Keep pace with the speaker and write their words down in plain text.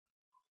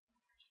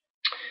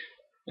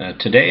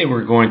Today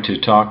we're going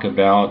to talk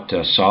about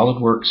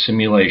Solidworks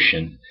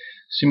simulation.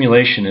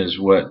 Simulation is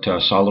what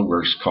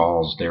Solidworks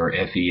calls their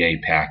FEA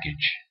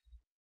package.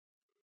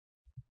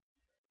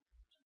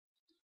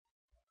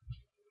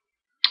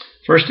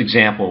 First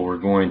example we're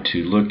going to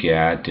look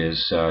at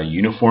is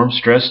uniform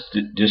stress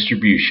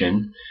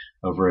distribution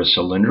over a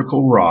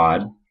cylindrical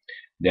rod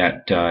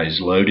that is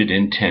loaded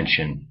in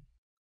tension.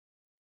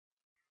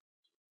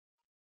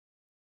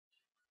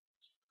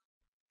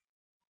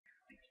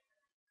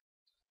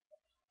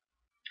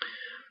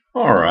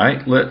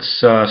 Alright, let's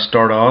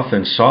start off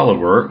in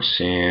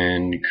Solidworks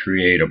and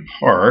create a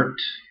part.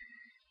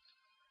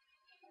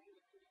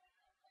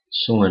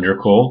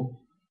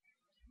 Cylindrical,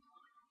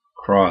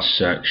 cross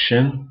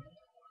section,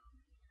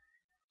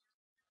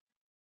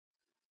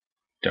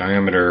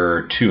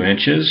 diameter 2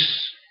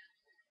 inches,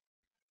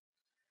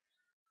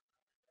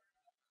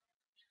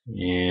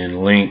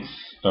 and length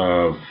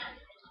of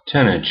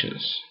 10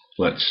 inches,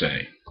 let's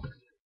say.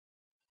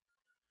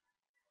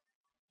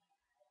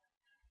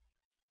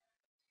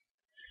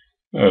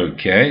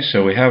 Okay,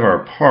 so we have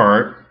our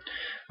part.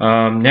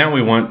 Now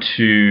we want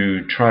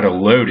to try to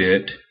load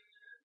it.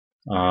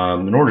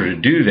 In order to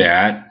do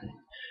that,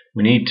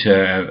 we need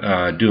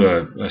to do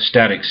a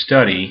static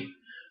study,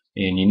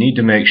 and you need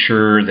to make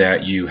sure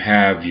that you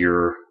have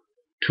your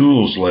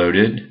tools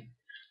loaded.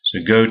 So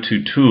go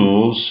to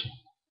Tools,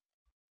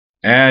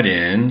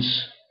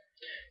 Add-ins,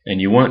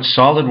 and you want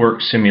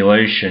SolidWorks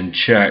Simulation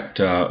checked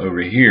over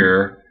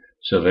here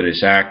so that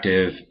it's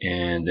active,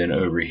 and then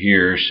over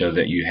here so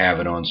that you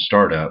have it on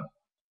startup.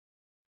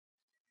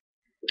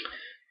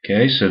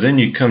 Okay, so then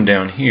you come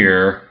down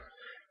here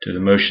to the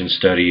motion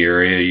study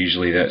area.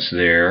 Usually that's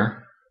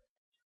there.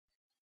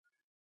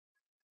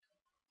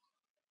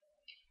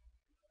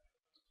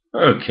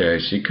 Okay,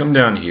 so you come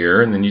down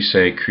here and then you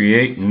say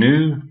create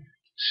new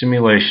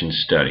simulation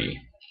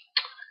study.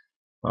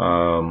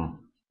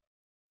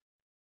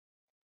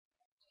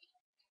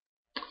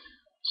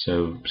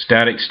 So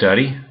static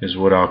study is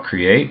what I'll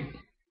create.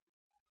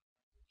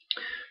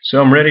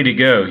 So I'm ready to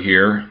go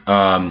here.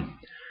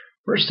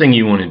 First thing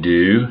you want to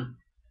do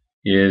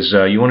is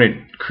you want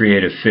to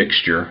create a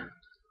fixture.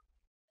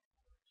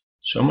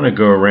 So I'm going to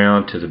go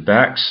around to the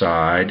back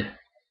side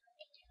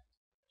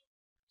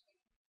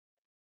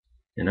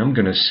and I'm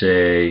going to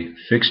say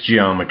fixed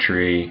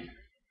geometry,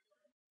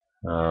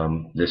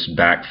 this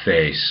back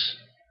face.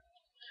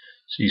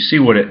 So you see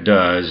what it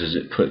does is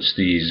it puts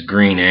these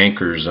green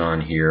anchors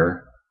on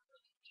here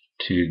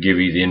to give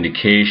you the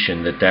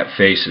indication that that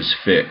face is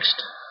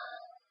fixed.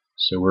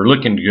 So we're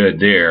looking good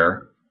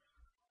there.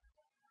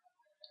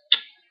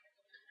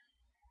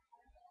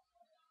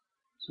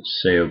 So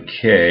say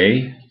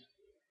OK.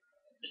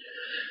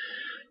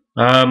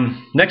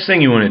 Next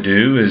thing you want to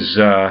do is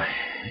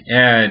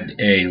add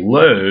a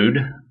load.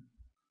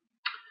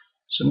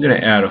 So I'm going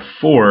to add a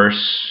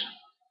force,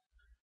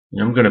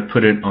 and I'm going to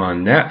put it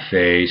on that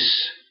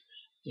face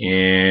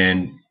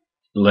and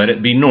let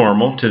it be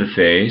normal to the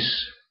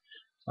face.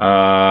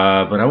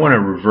 But I want to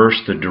reverse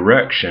the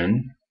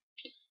direction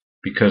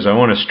because I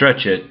want to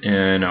stretch it,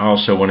 and I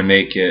also want to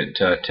make it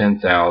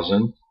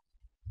 10,000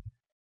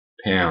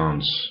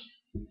 pounds.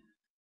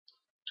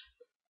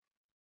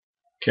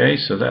 Okay,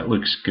 so that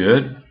looks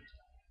good.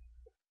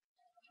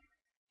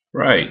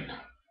 Right.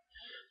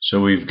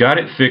 So we've got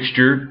it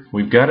fixtured,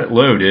 we've got it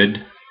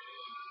loaded.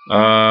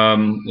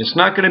 It's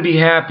not going to be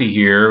happy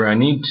here. I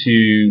need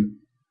to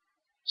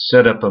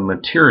set up a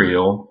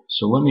material.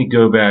 So let me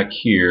go back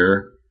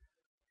here.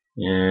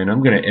 And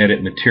I'm going to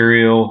edit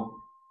material,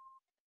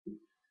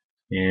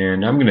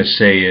 and I'm going to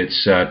say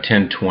it's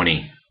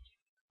 1020.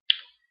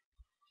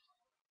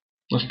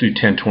 Let's do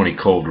 1020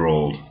 cold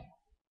rolled.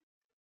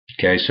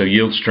 Okay, so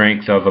yield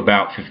strength of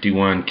about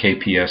 51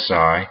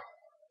 kpsi.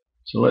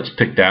 So let's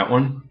pick that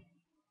one.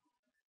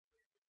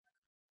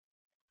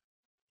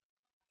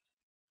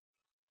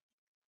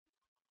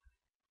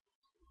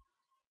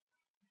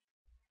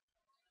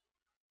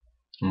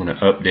 I'm going to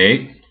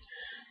update.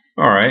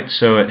 Alright,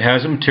 so it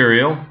has a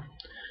material.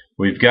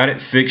 We've got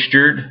it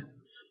fixtured.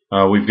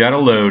 We've got a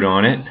load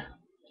on it.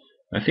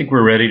 I think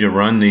we're ready to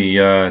run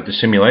the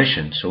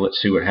simulation. So let's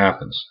see what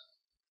happens.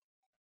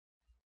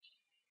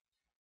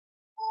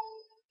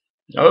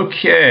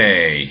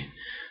 Okay.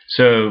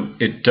 So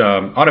it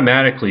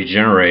automatically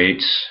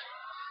generates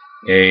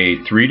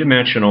a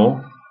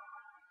three-dimensional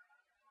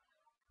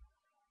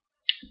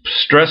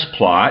stress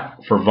plot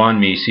for von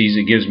Mises.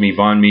 It gives me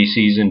von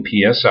Mises and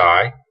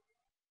PSI.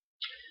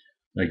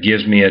 It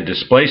gives me a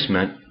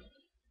displacement,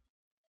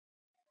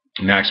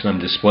 maximum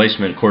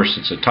displacement. Of course,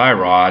 it's a tie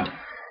rod,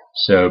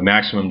 so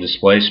maximum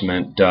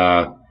displacement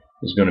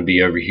is going to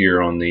be over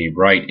here on the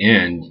right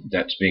end.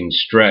 That's being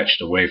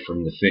stretched away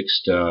from the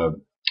fixed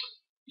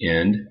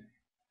end.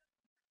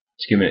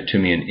 It's giving it to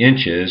me in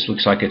inches.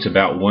 Looks like it's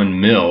about 1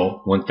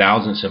 mil,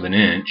 1/1000th of an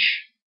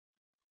inch.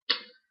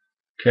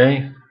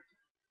 Okay,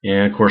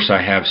 and of course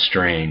I have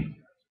strain.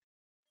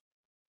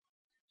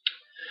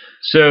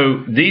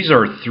 So these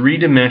are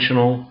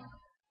three-dimensional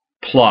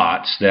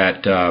plots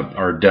that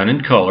are done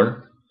in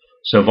color.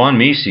 So von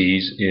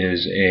Mises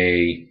is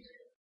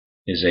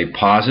a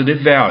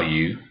positive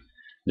value.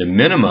 The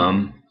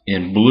minimum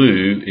in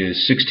blue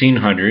is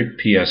 1600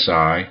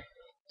 psi.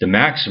 The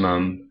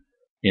maximum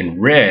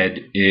in red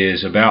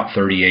is about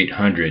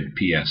 3800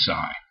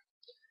 psi.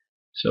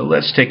 So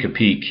let's take a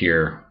peek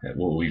here at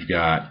what we've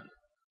got.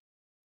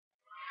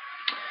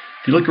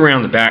 If you look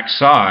around the back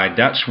side,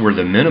 that's where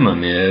the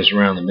minimum is,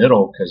 around the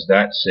middle, because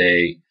that's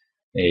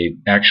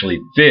actually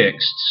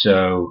fixed.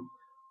 So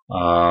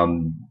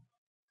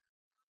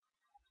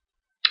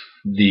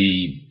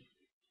the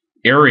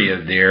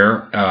area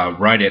there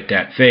right at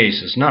that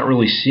face is not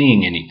really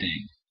seeing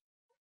anything.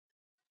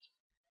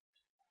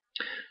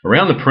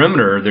 Around the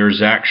perimeter,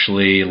 there's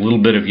actually a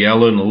little bit of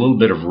yellow and a little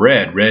bit of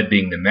red, red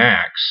being the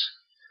max.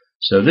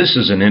 So this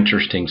is an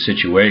interesting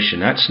situation.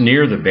 That's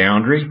near the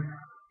boundary.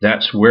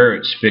 That's where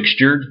it's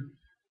fixtured.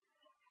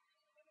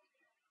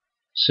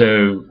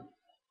 So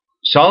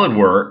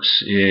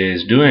Solidworks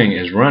is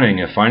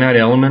running a finite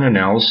element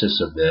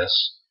analysis of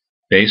this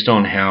based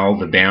on how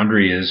the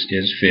boundary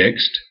is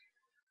fixed.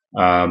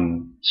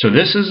 So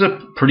this is a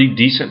pretty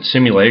decent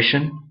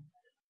simulation.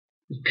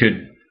 It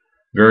could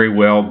very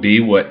well be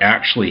what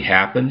actually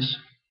happens.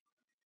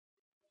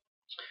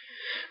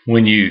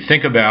 When you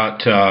think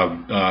about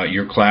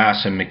your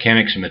class in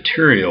mechanics and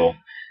materials,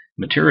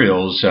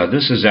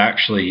 this is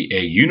actually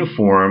a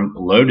uniform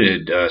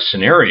loaded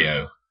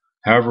scenario.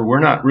 However, we're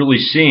not really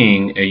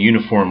seeing a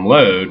uniform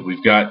load.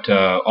 We've got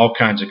all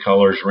kinds of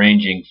colors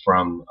ranging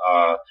from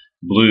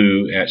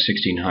blue at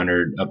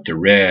 1600 up to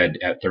red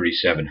at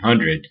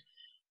 3700.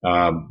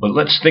 But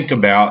let's think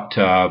about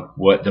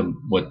what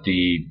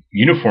the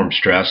uniform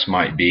stress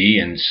might be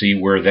and see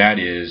where that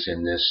is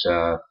in this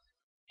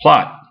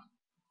plot.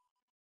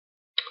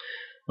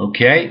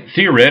 Okay,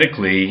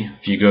 theoretically,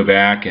 if you go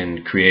back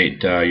and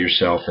create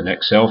yourself an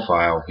Excel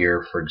file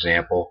here, for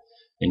example,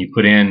 and you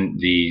put in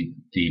the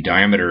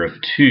diameter of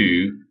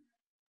 2,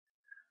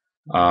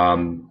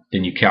 then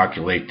you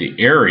calculate the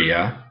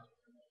area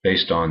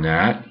based on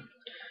that.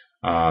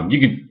 You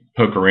could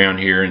poke around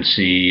here and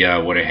see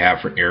what I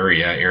have for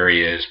area.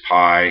 Area is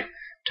pi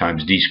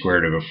times d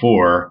squared over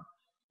 4.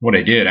 What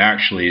I did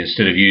actually,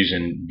 instead of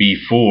using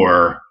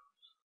B4,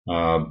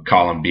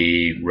 column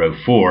B, row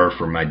 4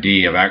 for my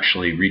D, I've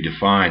actually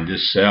redefined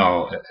this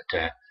cell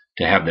to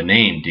have the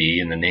name D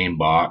in the name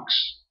box,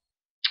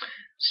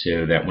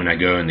 so that when I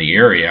go in the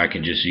area I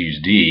can just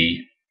use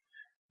D.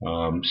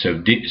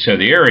 So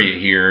the area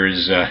here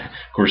is of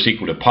course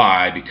equal to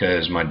pi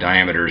because my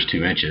diameter is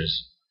 2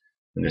 inches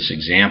in this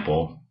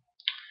example.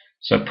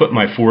 So I put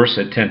my force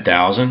at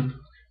 10,000.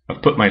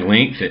 I've put my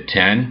length at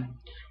 10.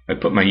 I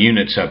put my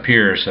units up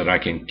here so that I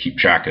can keep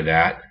track of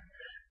that.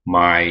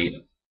 My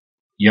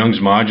Young's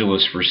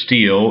modulus for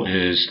steel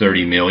is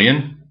 30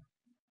 million.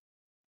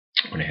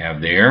 What I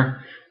have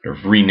there.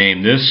 I've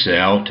renamed this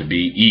cell to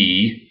be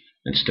E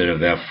instead of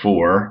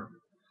F4.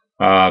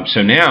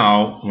 So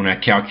now, when I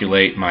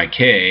calculate my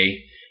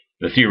K,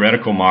 the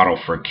theoretical model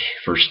for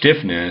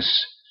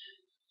stiffness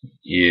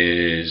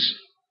is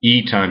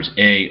E times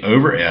A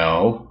over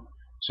L.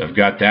 So I've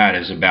got that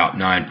as about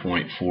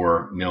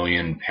 9.4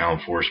 million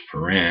pound-force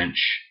per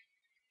inch.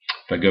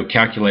 If I go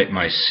calculate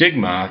my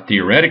sigma,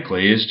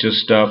 theoretically, it's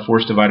just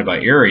force divided by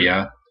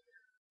area.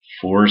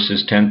 Force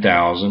is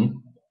 10,000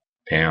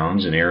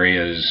 pounds, and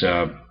area is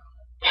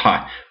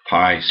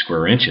pi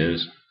square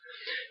inches.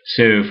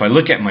 So if I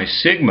look at my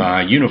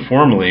sigma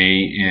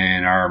uniformly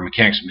in our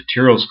mechanics and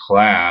materials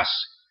class,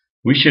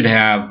 we should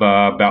have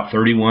about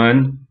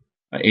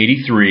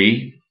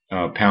 3183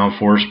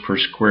 pound-force per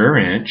square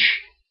inch.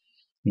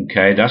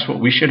 Okay, that's what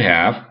we should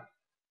have.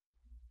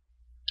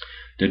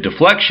 The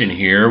deflection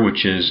here,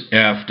 which is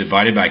F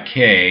divided by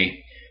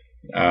K,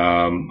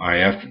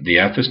 the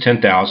F is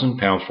 10,000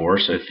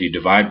 pound-force. So if you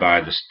divide by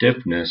the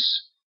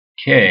stiffness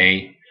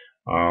K,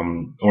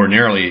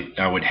 ordinarily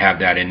I would have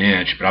that in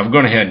inch, but I'm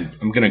going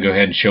to go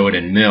ahead and show it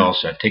in mil.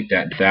 So I take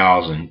that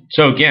 1,000.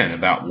 So again,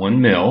 about 1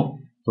 mil, a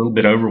little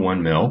bit over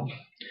 1 mil.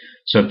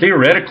 So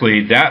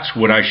theoretically, that's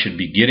what I should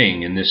be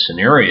getting in this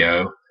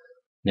scenario.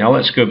 Now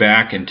let's go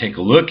back and take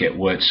a look at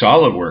what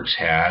Solidworks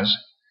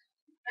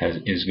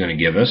is going to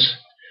give us.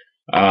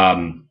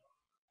 Tell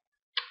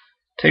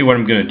you what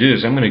I'm going to do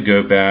is I'm going to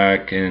go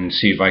back and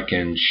see if I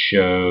can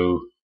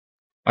show.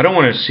 I don't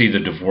want to see the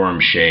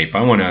deformed shape.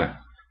 I want to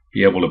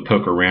be able to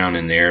poke around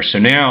in there. So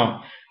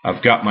now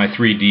I've got my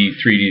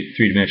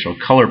three-dimensional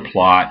color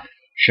plot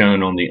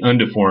shown on the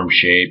undeformed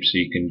shape. So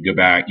you can go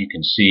back, you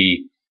can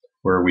see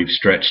where we've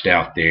stretched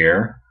out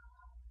there.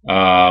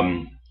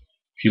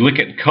 If you look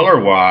at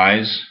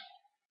color-wise,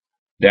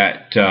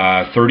 that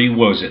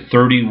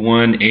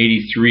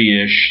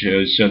 3183-ish,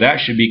 so that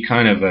should be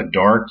kind of a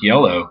dark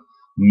yellow.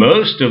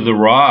 Most of the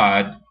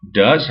rod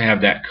does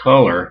have that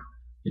color.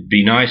 It'd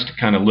be nice to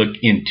kind of look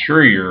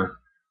interior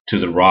to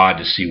the rod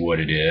to see what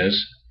it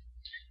is.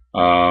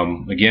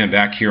 Again,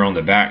 back here on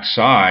the back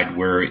side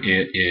where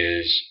it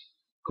is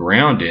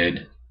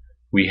grounded,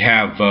 we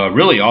have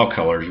really all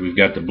colors. We've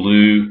got the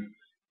blue,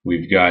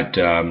 we've got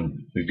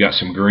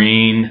some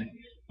green,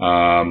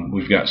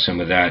 we've got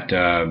some of that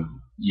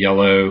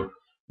yellow,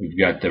 we've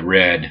got the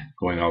red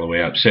going all the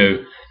way up.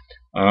 So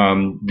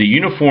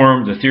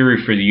the theory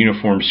for the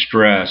uniform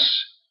stress,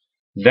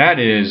 that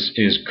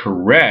is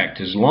correct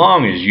as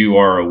long as you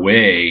are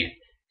away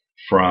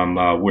from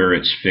where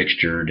it's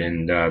fixtured,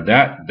 and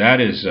that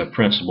is a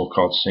principle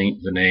called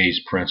St. Vinay's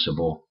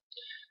principle.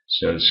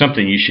 So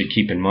something you should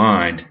keep in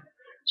mind.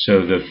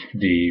 So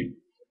the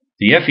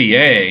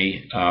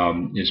FEA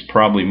is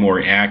probably more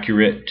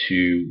accurate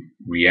to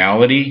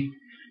reality,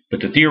 but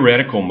the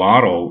theoretical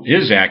model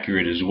is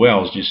accurate as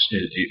well.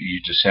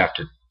 You just have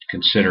to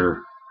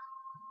consider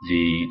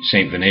the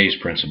St. Vinay's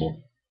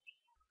principle.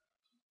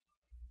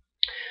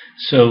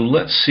 So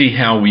let's see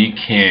how we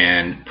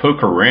can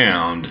poke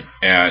around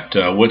at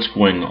what's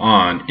going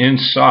on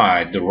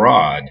inside the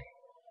rod.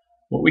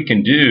 What we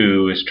can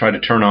do is try to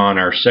turn on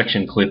our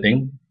section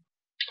clipping,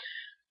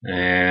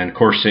 and of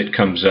course it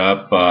comes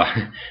up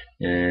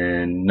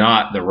in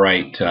not the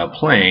right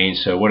plane.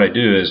 So what I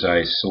do is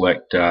I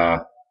select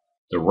the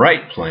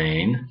right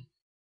plane.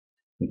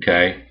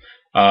 Okay.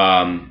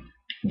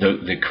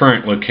 The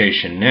current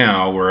location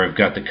now where I've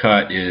got the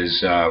cut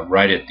is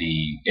right at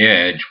the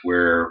edge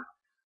where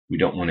we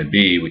don't want to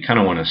be. We kind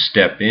of want to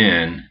step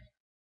in.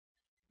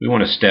 We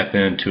want to step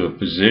into a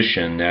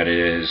position that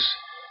is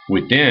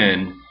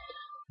within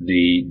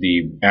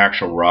the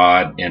actual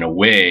rod and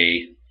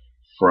away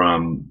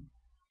from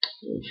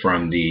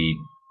the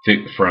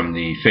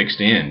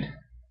fixed end.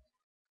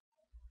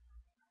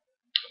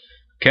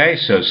 Okay,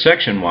 so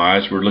section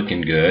wise we're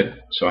looking good.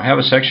 So I have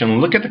a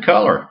section. Look at the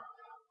color.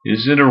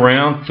 Is it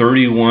around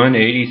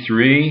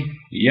 3183?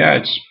 Yeah,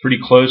 it's pretty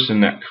close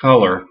in that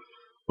color.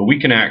 But we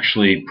can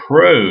actually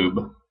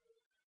probe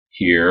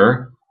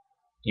here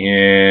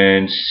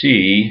and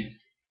see,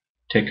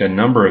 take a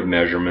number of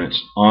measurements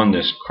on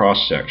this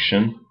cross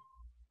section.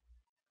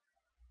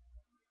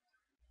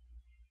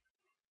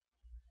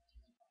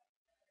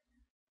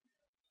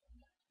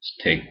 Let's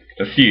take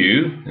a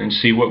few and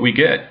see what we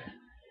get.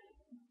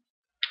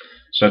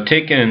 So I've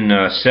taken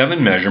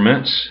 7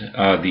 measurements.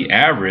 The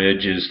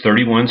average is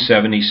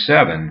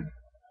 3177.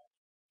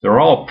 They're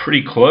all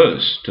pretty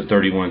close to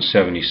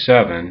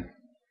 3177.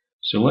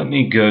 So let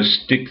me go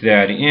stick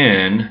that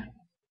in,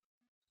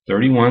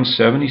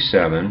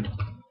 3177,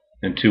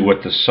 into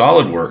what the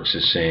Solidworks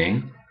is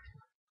saying.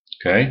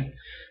 Okay,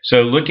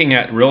 so looking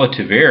at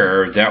relative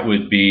error, that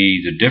would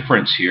be the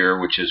difference here,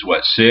 which is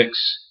what, 6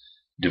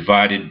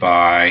 divided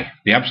by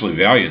the absolute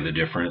value of the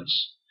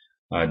difference,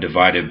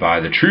 divided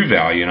by the true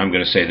value, and I'm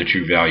going to say the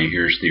true value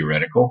here is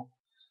theoretical.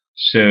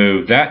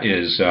 So that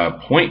is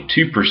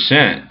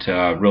 0.2%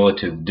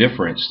 relative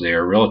difference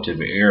there,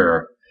 relative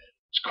error.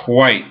 It's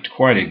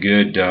quite a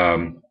good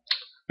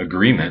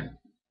agreement.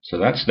 So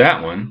that's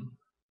that one.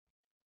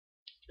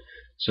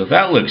 So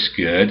that looks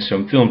good. So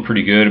I'm feeling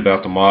pretty good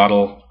about the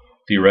model,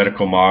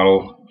 theoretical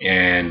model,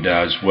 and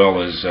as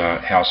well as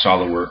how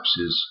SolidWorks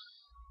is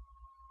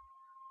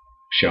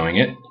showing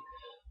it.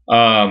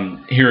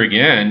 Here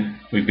again,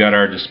 we've got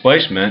our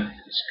displacement.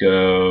 Let's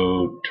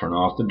go turn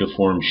off the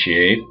deformed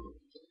shape,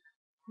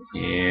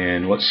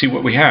 and let's see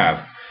what we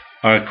have.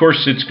 Of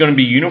course, it's going to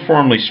be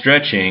uniformly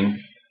stretching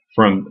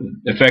from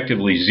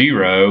effectively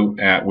 0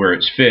 at where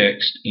it's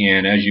fixed,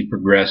 and as you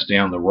progress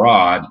down the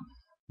rod,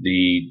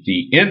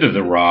 the end of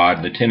the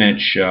rod, the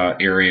 10-inch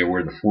area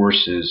where the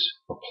force is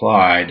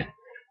applied,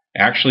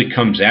 actually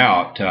comes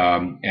out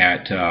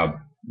at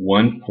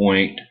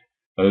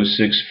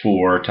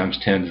 1.064 times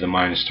 10 to the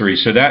minus 3.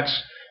 So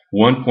that's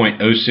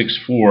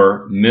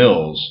 1.064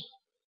 mils.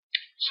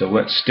 So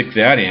let's stick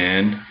that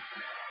in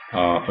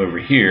over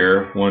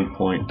here,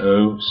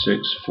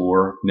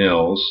 1.064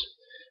 mils.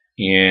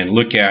 And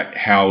look at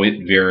how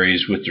it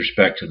varies with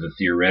respect to the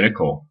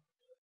theoretical.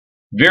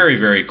 Very,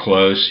 very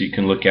close. You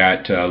can look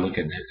at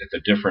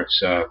the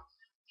difference,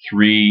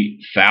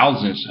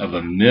 3/1000ths of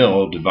a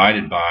mil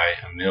divided by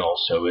a mil,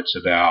 so it's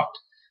about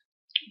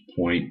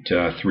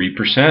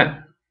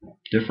 0.3%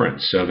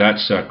 difference. So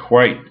that's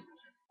quite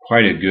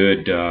a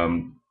good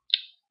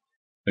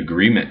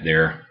agreement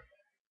there.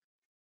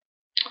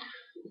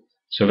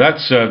 So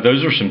that's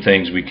those are some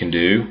things we can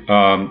do.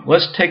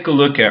 Let's take a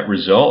look at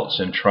results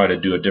and try to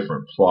do a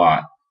different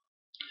plot.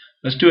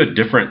 Let's do a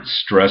different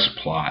stress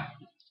plot.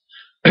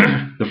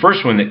 The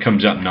first one that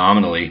comes up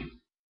nominally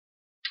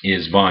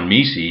is von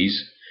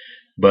Mises,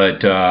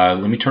 but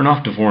let me turn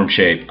off deform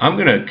shape. I'm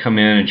going to come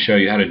in and show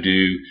you how to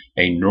do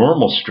a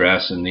normal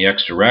stress in the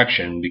x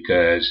direction,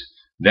 because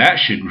that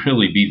should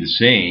really be the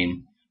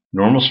same.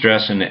 Normal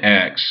stress in the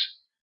x.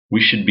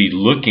 We should be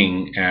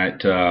looking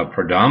at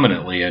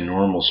predominantly a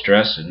normal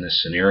stress in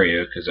this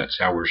scenario, because that's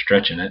how we're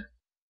stretching it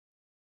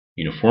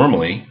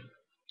uniformly.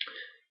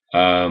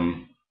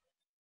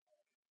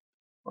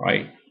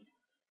 Right.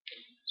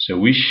 So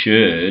we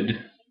should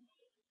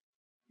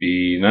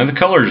be, now the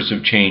colors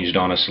have changed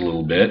on us a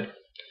little bit.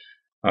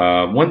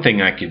 One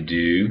thing I could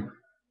do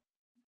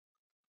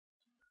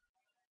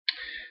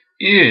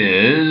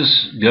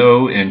is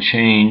go and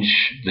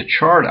change the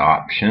chart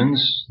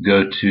options,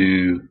 go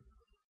to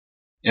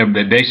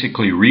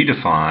basically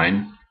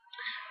redefine.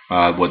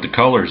 what the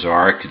colors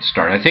are, I could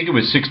start. I think it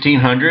was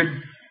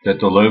 1600 that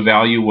the low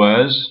value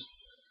was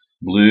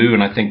blue,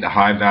 and I think the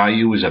high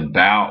value was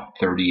about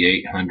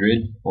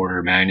 3800 order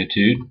of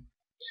magnitude.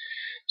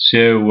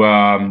 So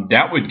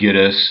that would get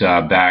us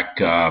back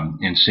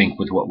in sync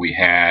with what we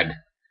had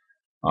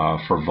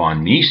for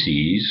von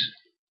Mises.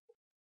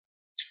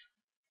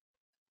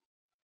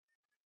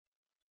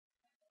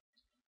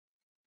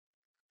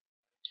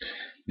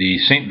 The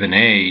St.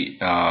 Benet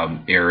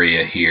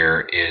area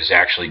here is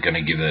actually going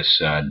to give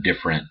us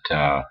different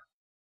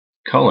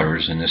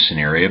colors in this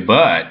scenario,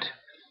 but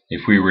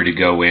if we were to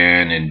go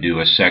in and do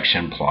a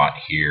section plot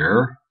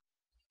here,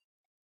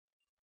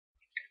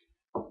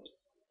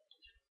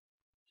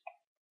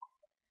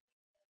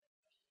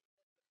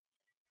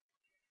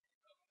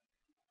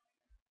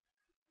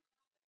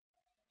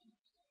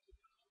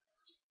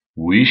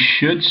 we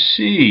should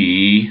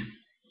see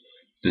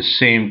the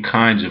same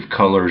kinds of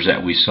colors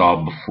that we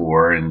saw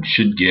before and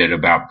should get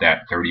about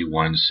that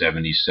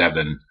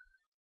 3177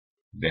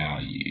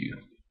 value.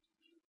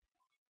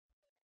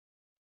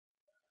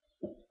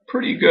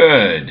 Pretty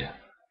good.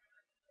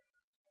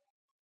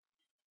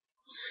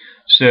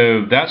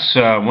 So that's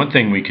one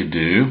thing we could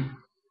do.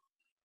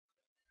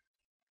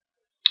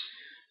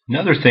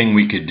 Another thing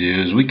we could do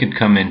is we could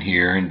come in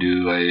here and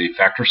do a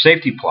factor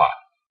safety plot.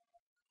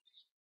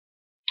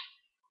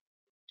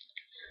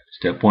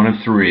 Step 1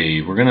 of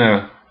 3. We're going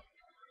to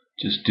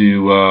just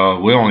do,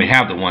 we only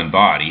have the one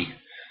body.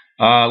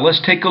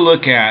 Let's take a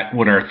look at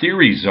what our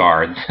theories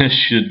are. This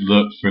should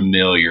look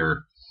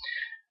familiar.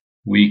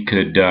 We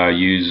could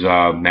use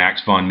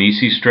max von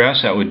Mises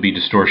stress. That would be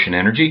distortion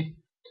energy.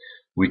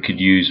 We could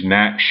use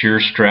max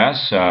shear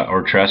stress,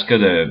 or Tresca.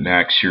 The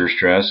max shear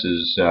stress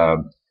is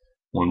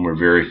one we're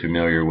very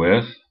familiar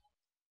with.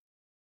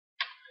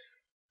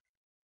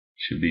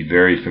 Should be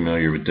very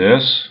familiar with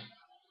this.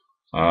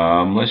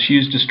 Let's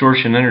use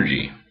distortion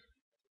energy.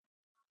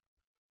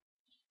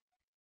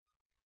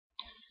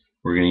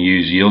 We're going to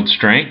use yield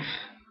strength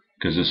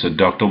because it's a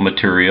ductile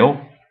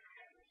material,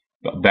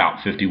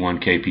 about 51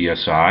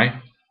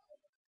 kpsi.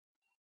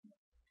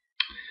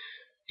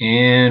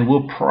 And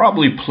we'll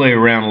probably play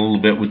around a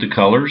little bit with the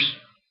colors,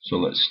 so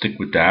let's stick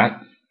with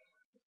that.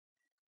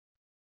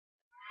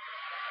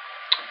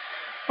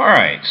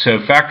 Alright, so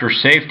factor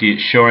safety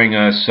is showing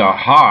us a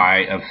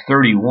high of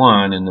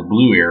 31 in the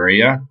blue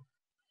area.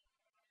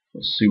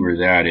 Let's see where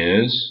that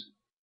is.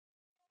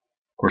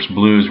 Of course,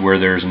 blue is where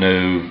there's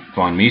no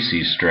von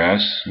Mises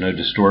stress, no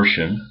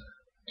distortion.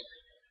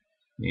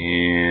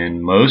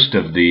 And most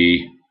of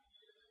it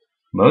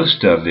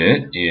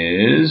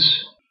is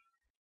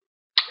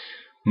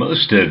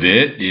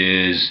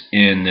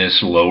in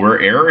this lower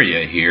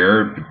area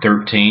here,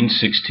 13,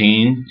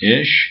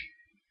 16-ish.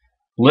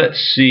 Let's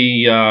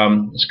see,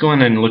 let's go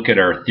in and look at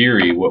our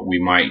theory, what we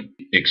might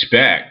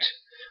expect.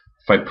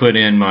 If I put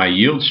in my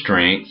yield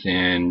strength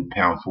in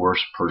pound force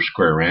per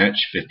square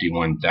inch,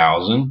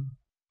 51,000,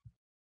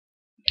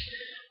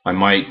 I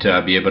might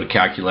be able to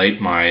calculate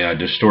my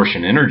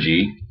distortion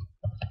energy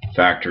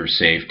factor of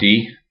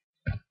safety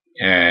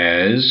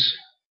as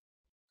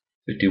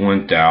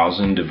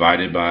 51,000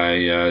 divided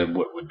by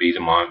what would be the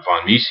von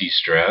Mises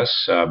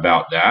stress,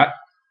 about that.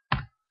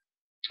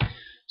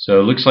 So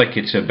it looks like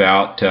it's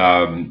about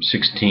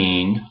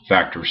 16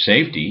 factor of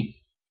safety.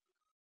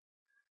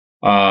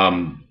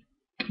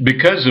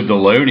 Because of the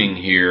loading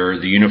here,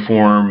 the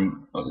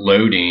uniform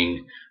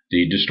loading,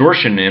 the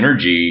distortion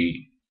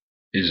energy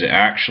is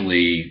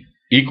actually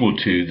equal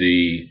to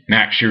the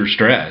max shear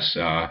stress,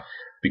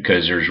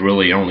 because there's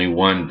really only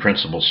one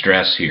principal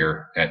stress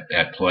here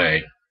at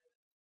play.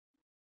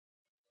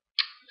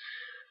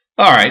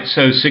 Alright,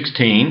 so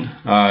 16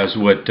 is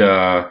what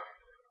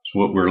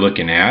we're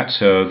looking at.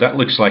 So that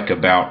looks like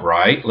about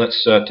right.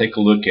 Let's take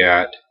a look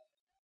at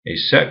a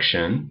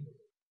section.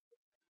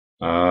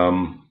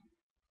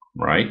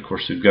 Right, of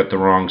course we've got the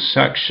wrong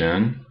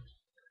section.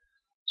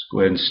 Let's go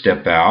ahead and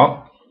step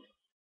out.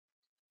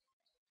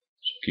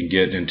 So we can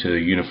get into the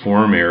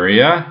uniform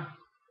area.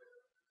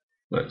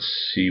 Let's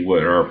see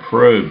what our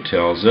probe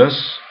tells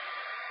us.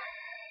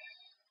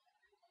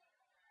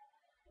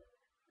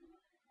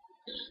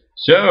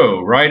 So,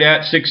 right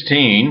at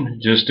 16,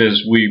 just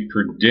as we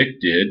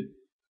predicted.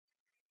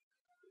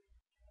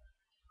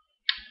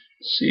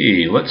 Let's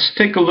see, let's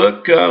take a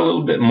look a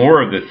little bit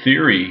more of the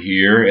theory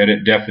here,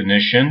 edit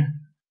definition.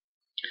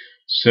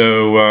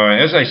 So,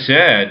 as I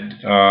said,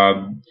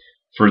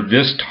 for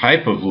this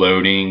type of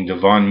loading, the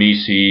von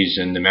Mises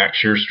and the max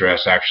shear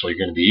stress actually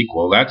going to be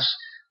equal. That's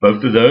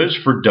both of those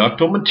for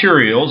ductile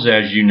materials,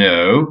 as you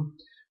know.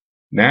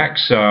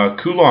 Max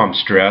Coulomb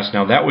stress,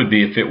 now that would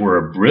be if it were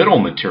a brittle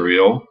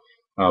material,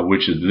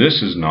 which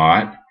this is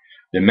not.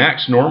 The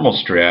max normal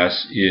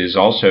stress is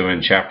also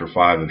in Chapter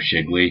 5 of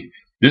Shigley.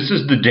 This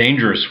is the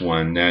dangerous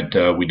one that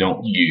we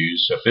don't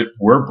use. So if it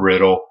were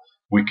brittle,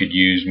 we could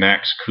use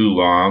max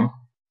Coulomb.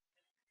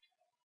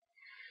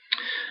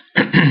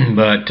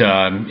 But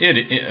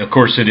of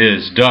course it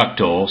is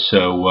ductile,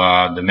 so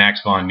the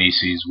max von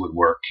Mises would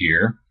work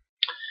here.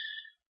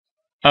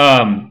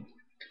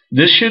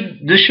 this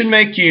should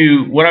make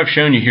you, what I've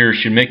shown you here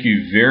should make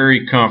you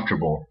very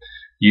comfortable.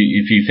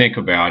 If you think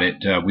about it,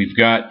 we've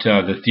got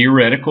the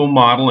theoretical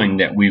modeling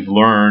that we've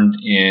learned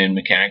in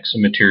mechanics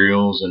of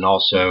materials and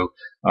also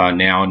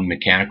now in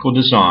mechanical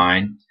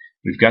design.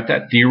 We've got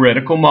that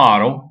theoretical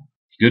model,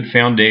 good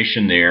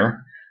foundation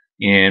there,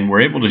 and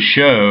we're able to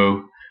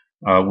show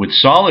with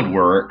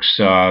SolidWorks,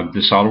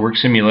 the SolidWorks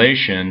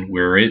simulation,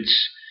 where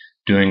it's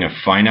doing a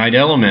finite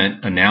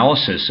element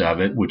analysis of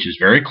it, which is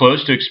very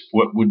close to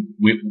what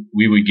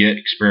we would get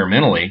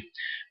experimentally.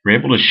 We're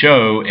able to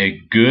show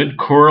a good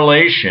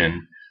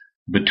correlation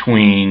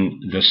between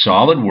the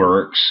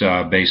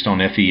SolidWorks based on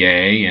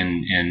FEA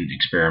and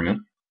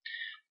experiment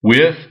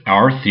with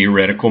our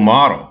theoretical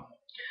model.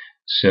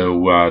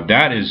 So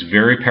that is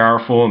very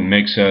powerful and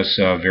makes us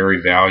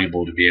very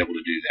valuable to be able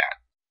to do that.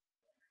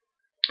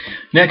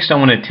 Next, I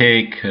want to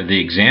take the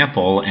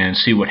example and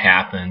see what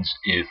happens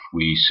if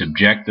we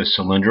subject the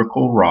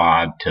cylindrical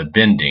rod to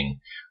bending.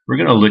 We're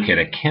going to look at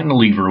a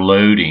cantilever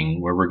loading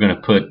where we're going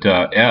to put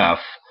F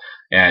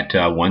at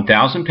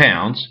 1,000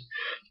 pounds.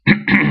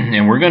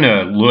 And we're going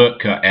to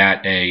look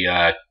at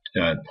a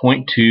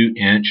 0.2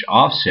 inch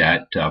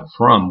offset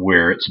from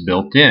where it's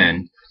built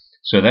in.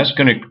 So that's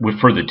going to,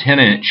 for the 10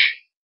 inch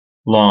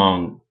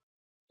long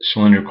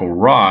cylindrical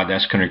rod,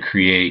 that's going to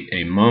create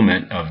a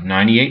moment of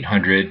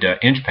 9,800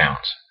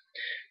 inch-pounds.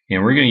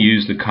 And we're going to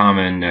use the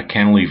common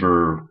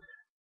cantilever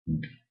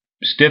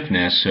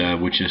stiffness,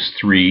 which is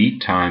 3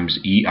 times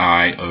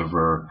EI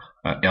over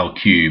L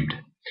cubed,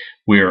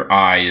 where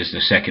I is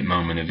the second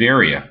moment of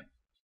area.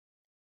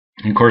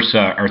 And of course,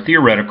 our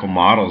theoretical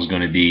model is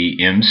going to be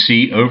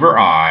MC over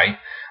I,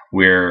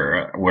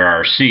 where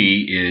our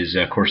C is,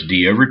 of course,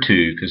 D over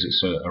 2, because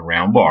it's a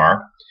round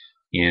bar.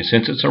 And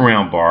since it's a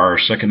round bar, our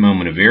second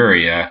moment of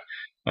area,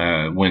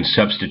 when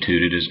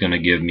substituted, is going to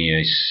give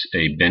me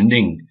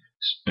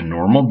a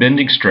normal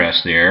bending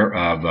stress there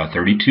of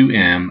 32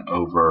 M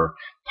over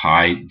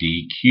pi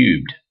D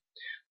cubed.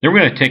 Then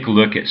we're going to take a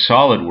look at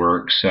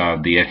SolidWorks,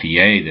 the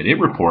FEA that it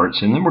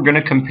reports, and then we're going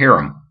to compare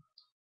them.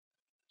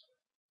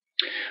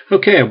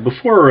 Okay,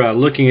 before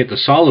looking at the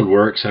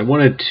SolidWorks, I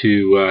wanted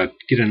to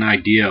get an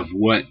idea of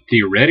what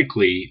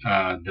theoretically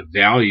the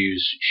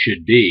values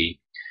should be.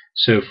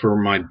 So for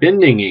my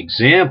bending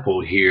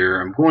example here,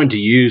 I'm going to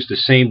use the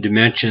same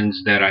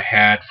dimensions that I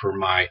had for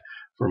my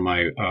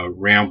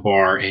round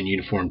bar and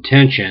uniform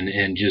tension,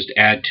 and just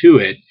add to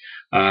it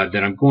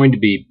that I'm going to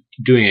be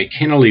doing a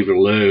cantilever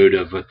load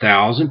of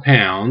 1,000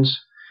 pounds,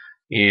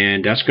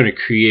 and that's going to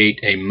create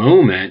a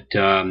moment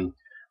of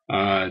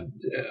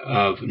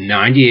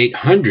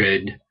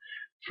 9,800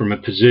 from a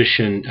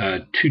position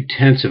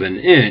 2/10 of an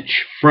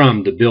inch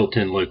from the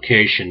built-in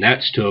location.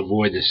 That's to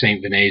avoid the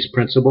St. Venez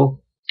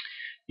principle.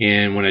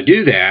 And when I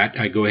do that,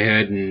 I go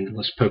ahead and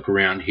let's poke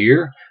around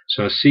here.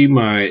 So I see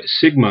my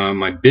sigma,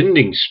 my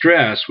bending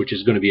stress, which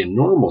is going to be a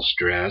normal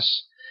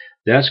stress.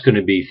 That's going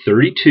to be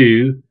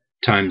 32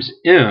 times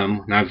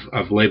M, and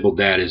I've labeled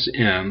that as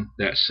M,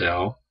 that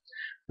cell.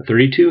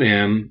 32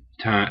 M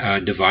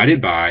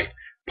divided by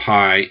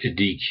pi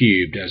D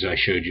cubed, as I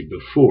showed you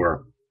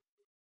before.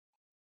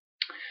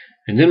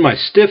 And then my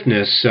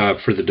stiffness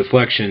for the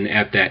deflection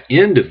at that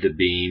end of the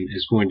beam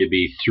is going to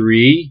be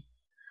 3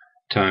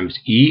 times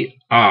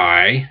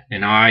EI,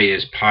 and I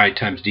is pi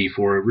times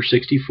D4 over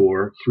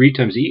 64, 3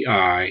 times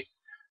EI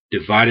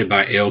divided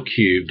by L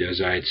cubed,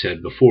 as I had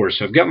said before.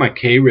 So I've got my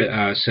K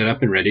set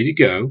up and ready to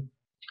go.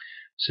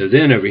 So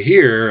then over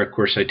here, of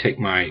course, I take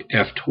my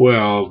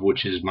F12,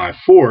 which is my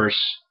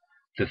force,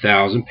 the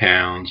 1,000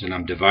 pounds, and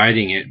I'm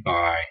dividing it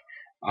by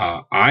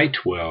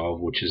I12,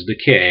 which is the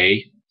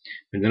K,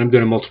 and then I'm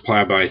going to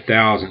multiply by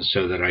 1,000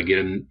 so that I get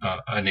an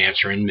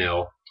answer in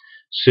mil.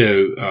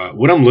 So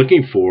what I'm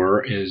looking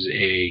for is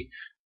a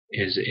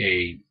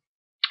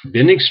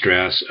bending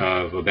stress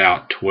of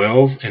about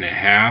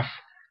 12.5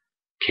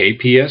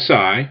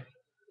 kpsi.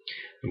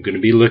 I'm going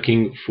to be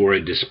looking for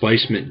a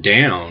displacement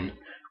down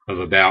of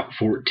about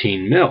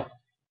 14 mil.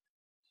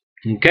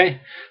 Okay,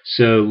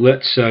 so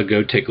let's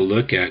go take a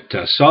look at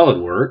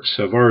SolidWorks.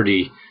 I've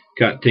already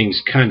got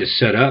things kind of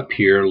set up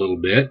here a little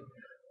bit,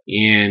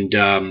 and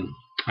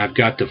I've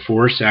got the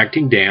force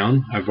acting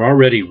down. I've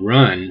already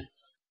run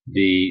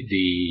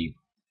the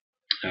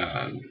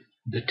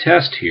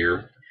test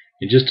here,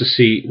 and just to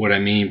see what I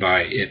mean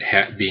by it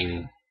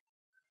being,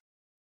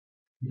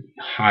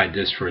 hide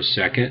this for a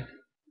second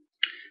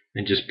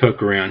and just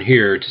poke around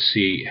here to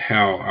see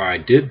how I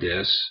did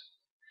this.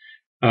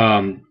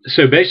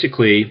 So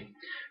basically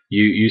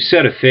you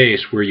set a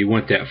face where you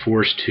want that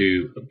force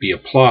to be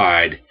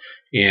applied,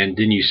 and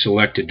then you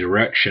select a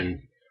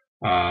direction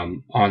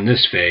on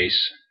this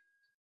face,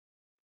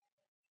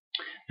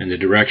 and the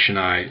direction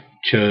I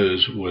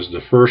chose was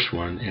the first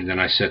one, and then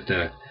I set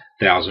the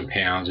 1,000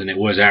 pounds, and it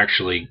was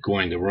actually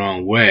going the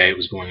wrong way. It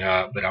was going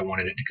up, but I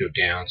wanted it to go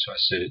down, so I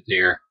set it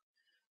there.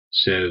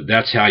 So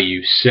that's how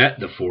you set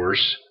the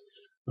force.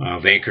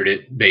 I've anchored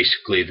it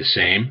basically the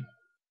same.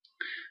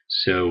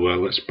 So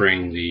let's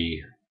bring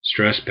the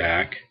stress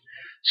back.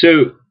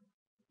 So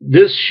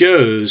this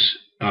shows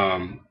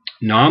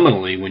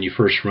nominally, when you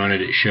first run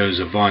it, it shows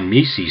a von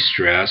Mises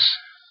stress.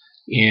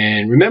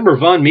 And remember,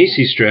 von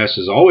Mises stress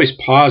is always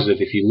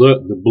positive. If you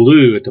look, the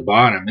blue at the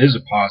bottom is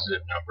a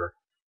positive number.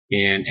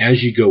 And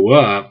as you go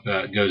up,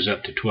 it goes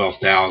up to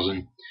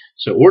 12,000.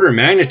 So order of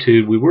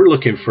magnitude, we were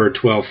looking for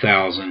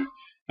 12,000.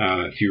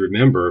 If you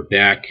remember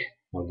back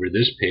over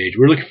this page,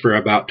 we're looking for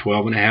about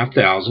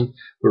 12,500.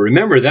 But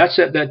remember, that's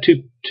at that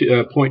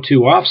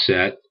 0.2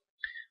 offset.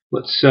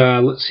 Let's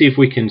see if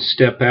we can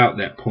step out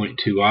that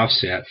 0.2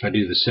 offset. If I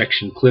do the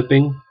section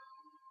clipping,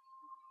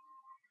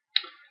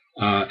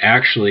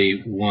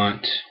 actually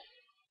want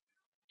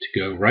to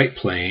go right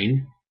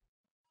plane,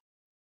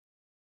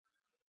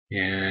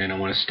 and I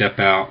want to step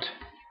out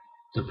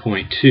the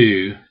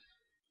 0.2.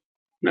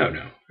 No,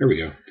 here we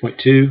go,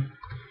 0.2,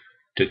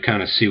 to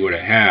kind of see what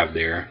I have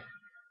there.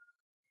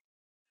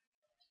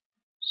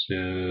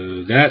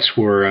 So that's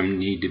where I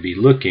need to be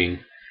looking.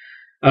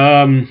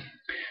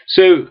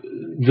 So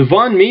the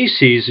von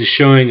Mises is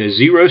showing a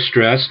zero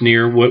stress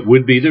near what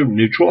would be the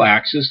neutral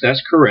axis.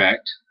 That's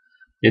correct.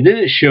 And then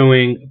it's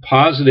showing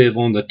positive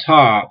on the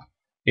top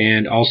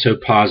and also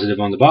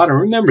positive on the bottom.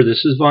 Remember,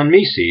 this is von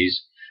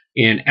Mises.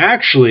 And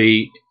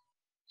actually,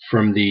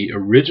 from the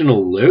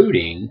original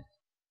loading,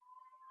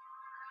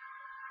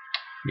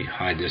 let me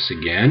hide this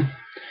again.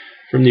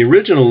 From the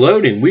original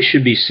loading, we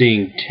should be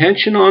seeing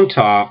tension on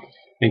top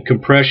and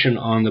compression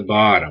on the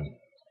bottom.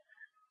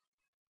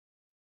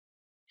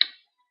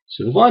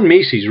 So the von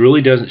Mises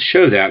really doesn't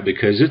show that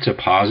because it's a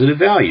positive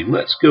value.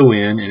 Let's go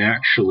in and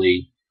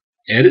actually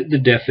edit the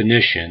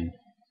definition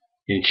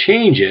and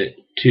change it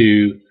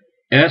to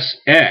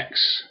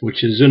SX,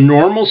 which is a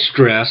normal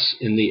stress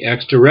in the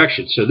X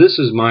direction. So this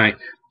is my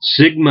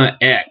sigma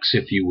X,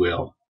 if you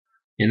will.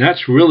 And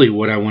that's really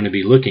what I want to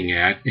be looking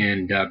at,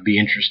 and be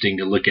interesting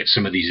to look at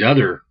some of these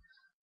other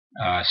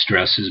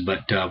stresses,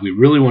 but we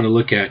really want to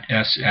look at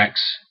SX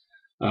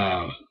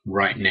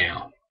right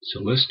now. So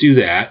let's do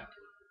that.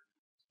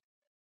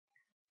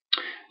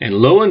 And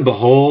lo and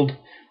behold,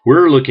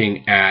 we're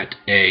looking at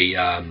a,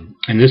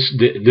 and this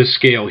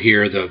scale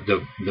here,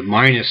 the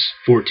minus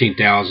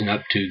 14,000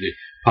 up to the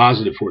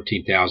positive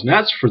 14,000.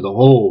 That's for the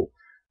whole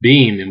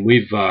beam, and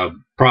we've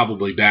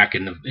probably back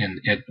at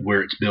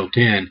where it's built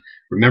in.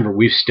 Remember,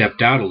 we've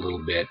stepped out a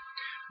little bit,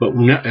 but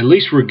at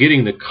least we're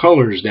getting the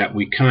colors that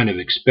we kind of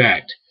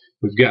expect.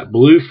 We've got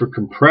blue for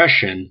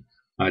compression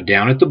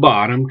down at the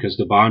bottom because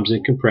the bottom's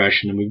in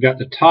compression, and we've got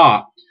the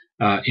top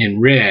in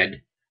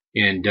red.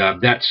 And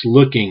that's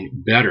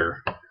looking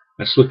better.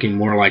 That's looking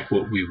more like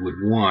what we would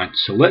want.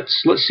 So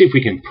let's see if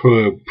we can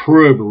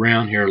probe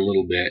around here a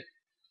little bit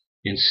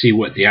and see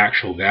what the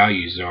actual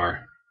values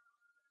are.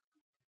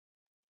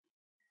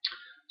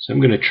 So I'm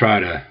going to try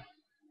to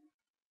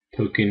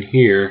poke in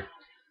here,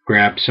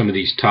 grab some of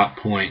these top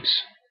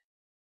points.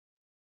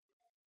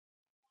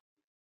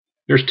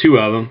 There's two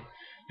of them.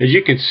 As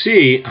you can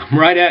see, I'm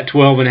right at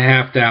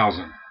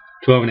 12,500,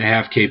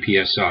 12.5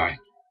 kpsi.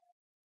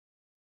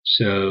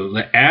 So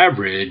the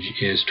average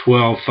is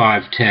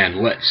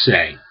 12,510, let's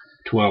say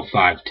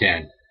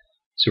 12,510.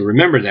 So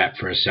remember that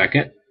for a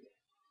second.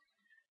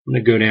 I'm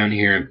going to go down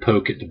here and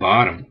poke at the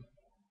bottom.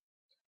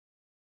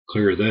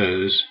 Clear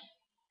those.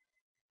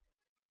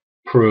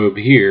 Probe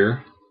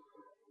here.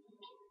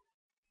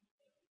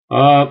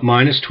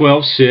 Minus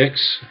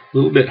 12,6, a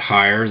little bit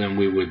higher than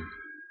we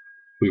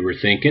were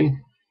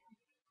thinking.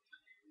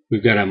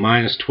 We've got a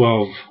minus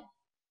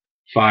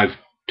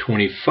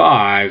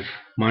 12,525.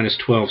 Minus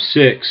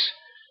 12.6,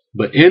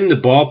 but in the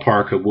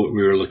ballpark of what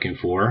we were looking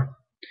for.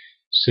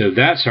 So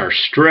that's our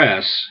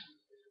stress.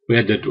 We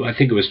had I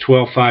think it was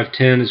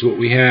 12,510 is what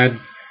we had.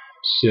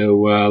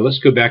 So let's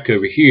go back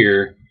over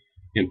here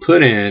and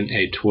put in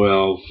a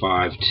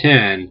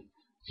 12,510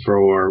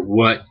 for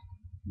what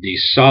the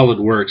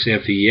Solidworks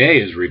FEA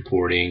is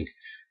reporting,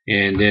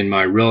 and then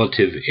my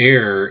relative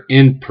error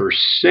in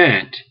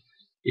percent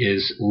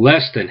is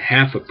less than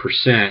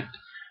 0.5%.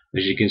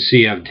 As you can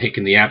see, I've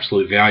taken the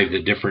absolute value of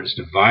the difference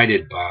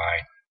divided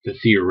by the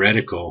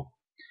theoretical.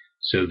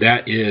 So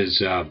that is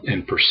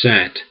in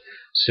percent.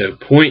 So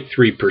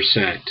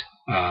 0.3%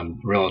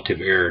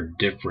 relative error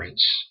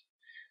difference.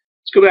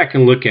 Let's go back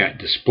and look at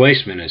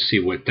displacement and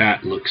see what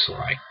that looks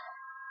like.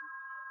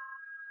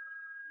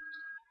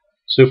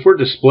 So for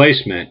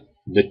displacement,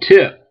 the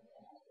tip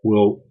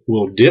will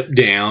dip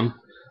down,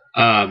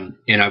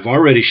 and I've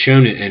already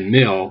shown it in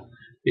mil.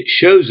 It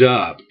shows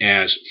up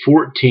as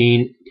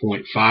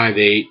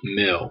 14.58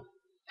 mil,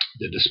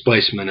 the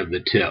displacement of the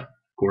tip.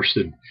 Of course,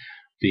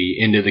 the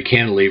end of the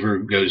cantilever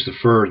goes the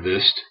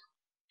furthest,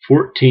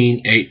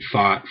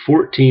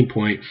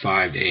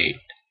 14.58.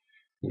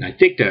 And I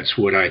think that's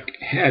what I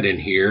had in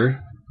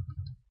here.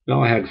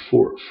 Well, I had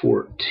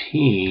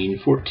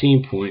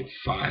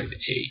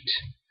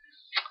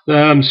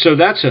 14.58. So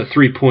that's a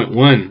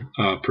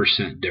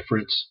 3.1%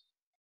 difference.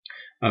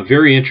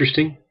 Very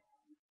interesting.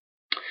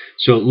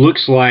 So it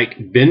looks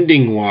like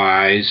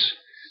bending-wise,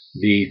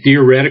 the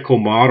theoretical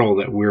model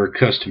that we're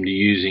accustomed to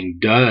using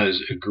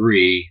does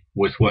agree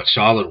with what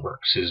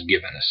Solidworks has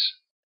given us.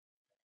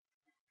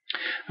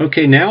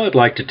 Okay, now I'd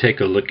like to take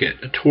a look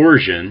at a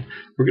torsion.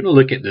 We're going to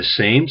look at the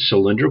same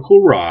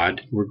cylindrical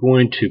rod. We're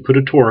going to put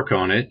a torque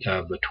on it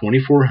of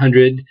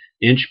 2,400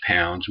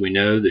 inch-pounds. We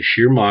know the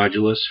shear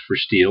modulus for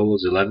steel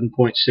is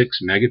 11.6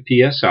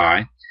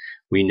 mega-psi.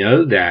 We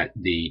know that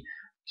the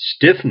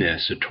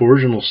stiffness, the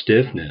torsional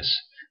stiffness,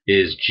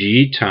 is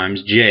G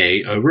times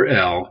J over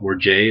L, where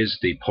J is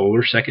the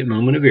polar second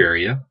moment of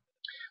area.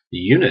 The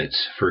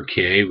units for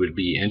K would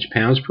be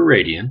inch-pounds per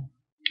radian.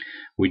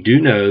 We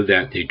do know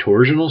that the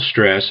torsional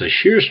stress, a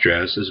shear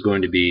stress, is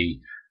going to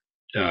be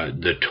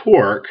the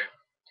torque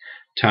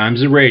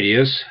times the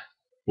radius,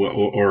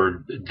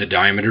 or the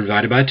diameter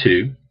divided by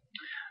 2,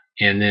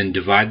 and then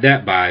divide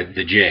that by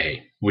the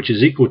J, which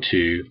is equal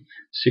to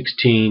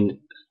 16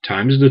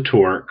 times the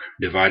torque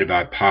divided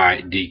by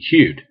pi d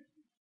cubed.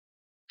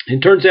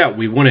 It turns out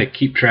we want to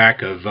keep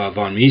track of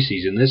von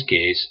Mises in this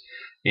case,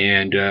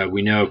 and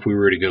we know if we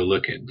were to go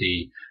look at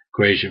the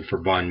equation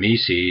for von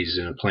Mises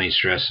in a plane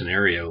stress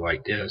scenario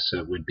like this,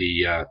 it would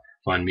be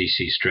von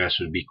Mises stress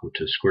would be equal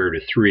to square root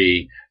of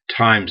 3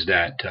 times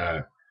that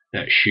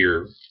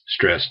shear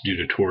stress due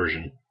to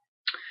torsion.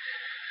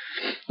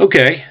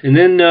 Okay, and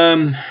then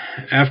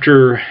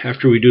after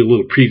we do a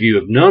little preview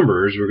of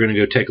numbers, we're going to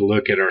go take a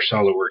look at our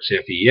Solidworks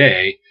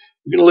FEA.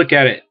 We're going to look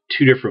at it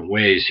two different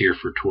ways here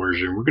for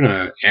torsion. We're going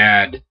to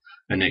add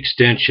an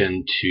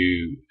extension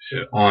to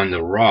on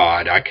the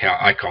rod. I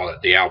call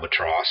it the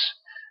albatross.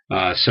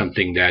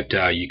 Something that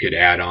you could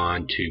add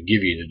on to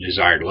give you the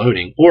desired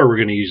loading, or we're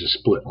going to use a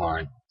split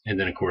line, and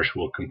then of course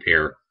we'll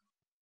compare.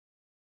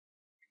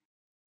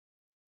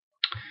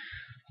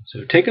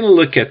 So taking a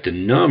look at the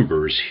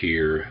numbers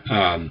here,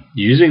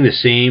 using the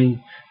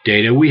same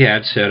data we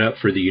had set up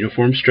for the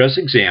uniform stress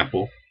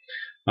example,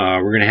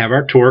 we're going to have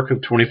our torque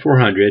of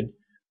 2,400.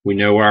 We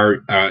know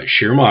our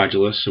shear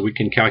modulus, so we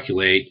can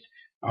calculate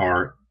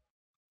our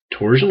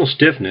torsional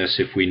stiffness.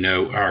 If we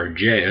know our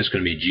J, it's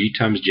going to be G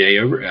times J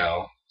over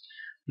L.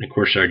 And of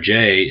course our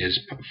J is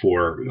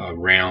for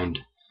round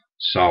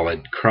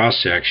solid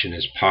cross section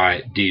is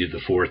pi d to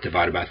the 4th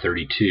divided by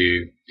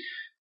 32.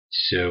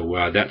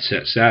 So that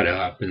sets that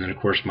up. And then of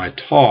course my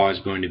tau is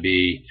going to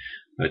be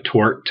a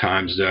torque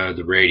times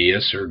the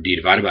radius, or d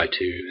divided by 2,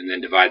 and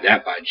then divide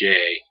that by J.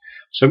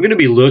 So I'm going to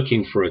be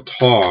looking for a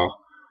tau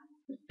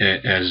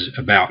as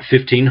about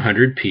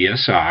 1,500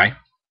 psi.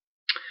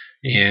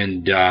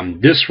 And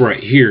this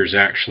right here is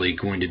actually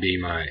going to be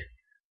my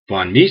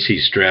von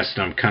Mises stress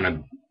that I'm kind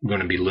of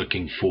going to be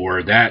looking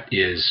for. That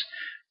is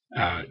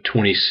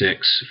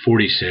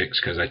 2646,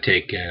 because I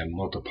take and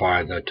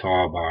multiply the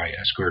tau by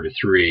square root of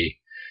 3.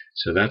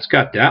 So that's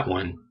got that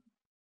one.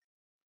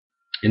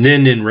 And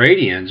then in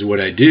radians, what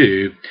I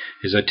do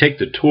is I take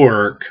the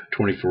torque,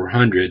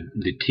 2,400,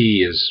 the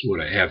T is what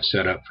I have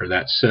set up for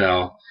that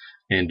cell,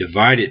 and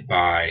divide it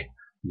by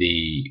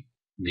the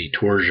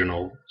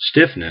torsional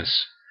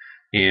stiffness,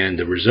 and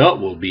the result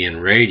will be in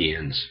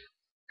radians.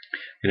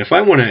 And if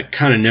I want to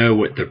kind of know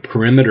what the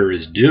perimeter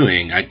is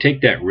doing, I take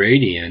that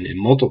radian and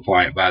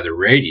multiply it by the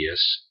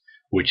radius,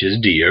 which is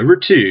d over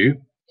 2.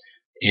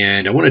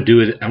 And I want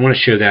to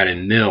show that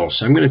in mils.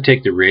 So I'm going to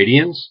take the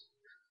radians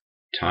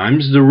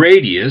times the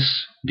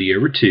radius, d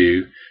over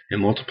 2,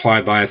 and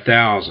multiply by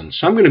 1,000.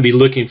 So I'm going to be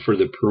looking for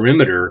the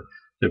perimeter,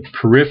 the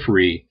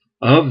periphery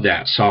of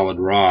that solid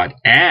rod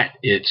at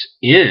its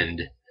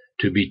end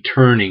to be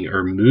turning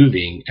or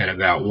moving at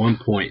about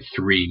 1.3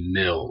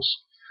 mils.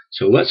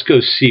 So let's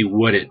go see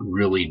what it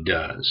really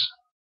does.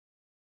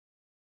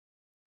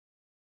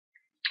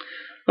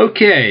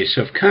 Okay,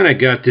 so I've kind of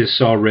got this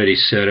already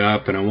set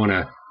up, and I want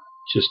to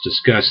just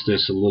discuss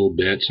this a little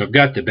bit. So I've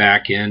got the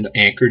back end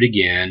anchored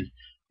again,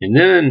 and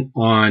then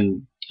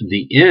on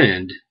the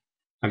end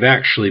I've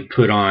actually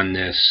put on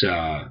this,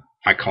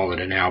 I call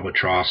it an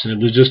albatross, and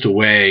it was just a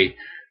way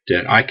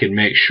that I could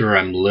make sure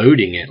I'm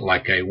loading it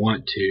like I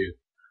want to.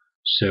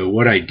 So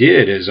what I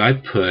did is I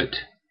put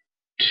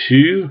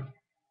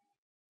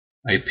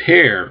a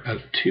pair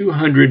of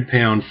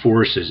 200-pound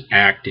forces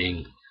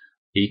acting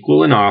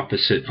equal and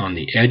opposite on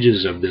the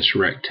edges of this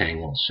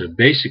rectangle. So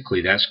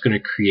basically that's going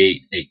to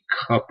create a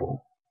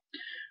couple.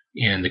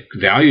 And the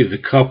value of the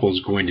couple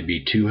is going to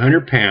be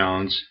 200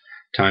 pounds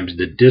times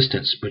the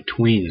distance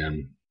between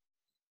them.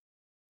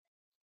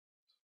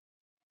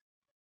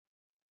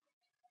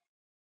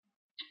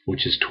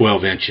 Which is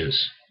 12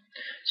 inches.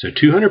 So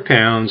 200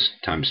 pounds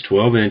times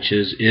 12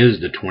 inches is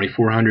the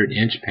 2,400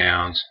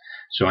 inch-pounds.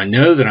 So I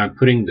know that I'm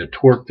putting the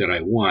torque that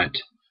I want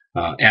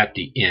at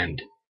the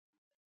end.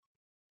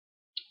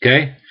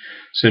 Okay,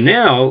 so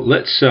now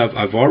let's,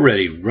 I've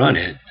already run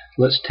it.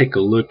 Let's take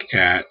a look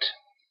at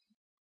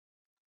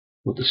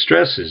what the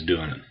stress is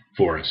doing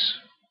for us.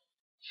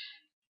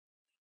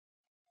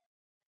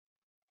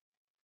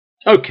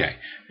 Okay,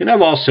 and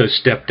I've also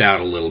stepped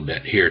out a little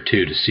bit here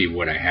too to see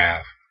what I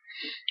have.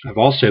 I've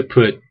also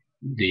put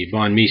the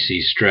von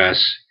Mises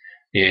stress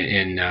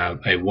in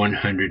a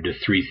 100 to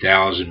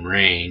 3,000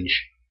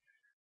 range.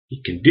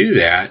 You can do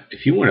that.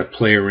 If you want to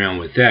play around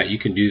with that, you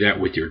can do that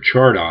with your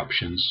chart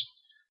options.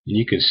 And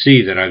you can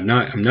see that I'm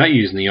not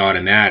using the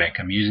automatic.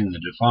 I'm using the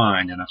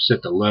defined, and I've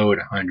set the low at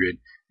 100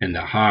 and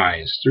the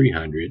high is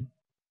 300.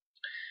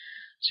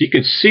 So you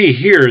can see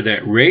here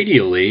that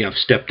radially, I've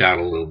stepped out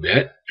a little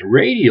bit.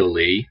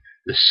 Radially,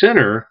 the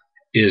center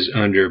is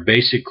under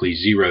basically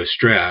zero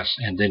stress,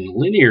 and then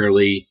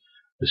linearly,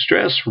 the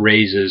stress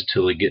raises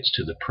till it gets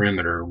to the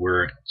perimeter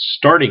where it's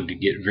starting to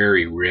get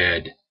very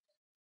red.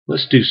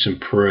 Let's do some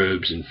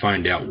probes and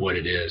find out what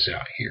it is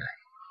out here.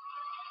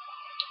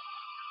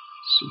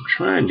 So I'm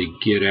trying to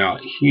get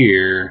out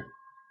here.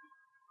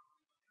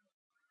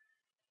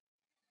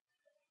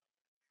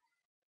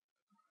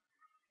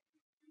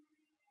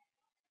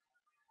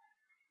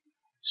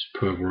 Just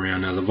probe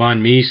around. Now the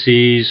von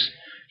Mises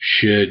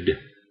should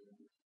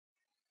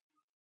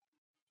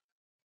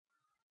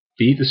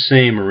be the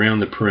same around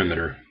the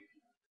perimeter.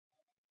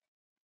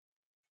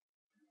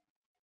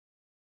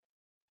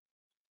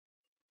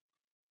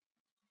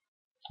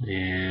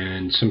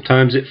 And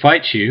sometimes it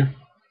fights you.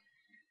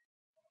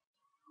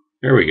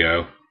 There we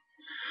go.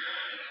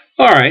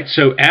 Alright,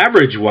 so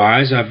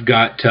average-wise, I've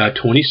got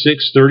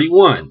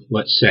 2631,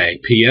 let's say,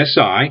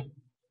 PSI.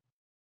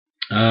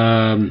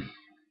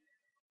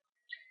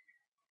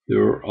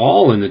 They're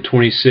all in the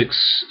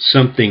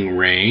 26-something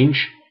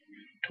range.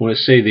 I want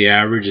to say the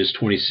average is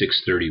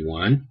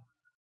 2631.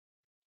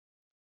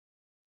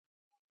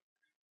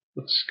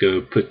 Let's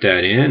go put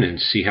that in and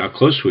see how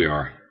close we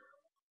are.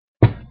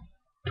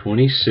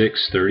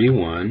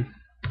 2631.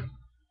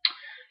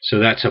 So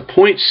that's a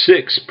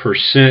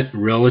 0.6%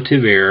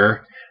 relative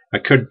error. I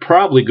could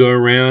probably go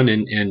around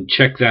and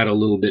check that a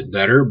little bit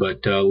better,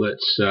 but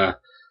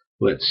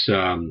let's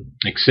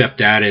accept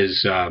that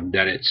as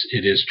that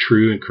it is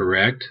true and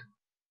correct.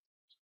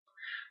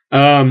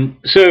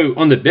 So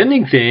on the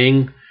bending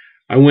thing,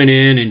 I went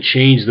in and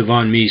changed the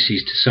von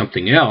Mises to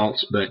something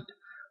else, but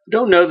I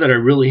don't know that I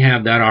really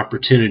have that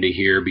opportunity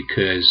here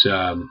because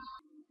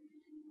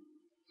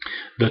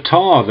the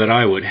tau that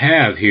I would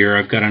have here,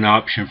 I've got an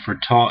option for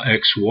tau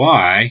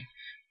xy.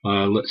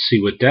 Let's see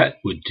what that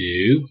would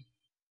do.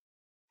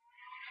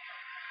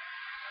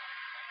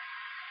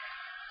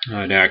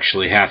 I'd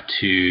actually have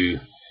to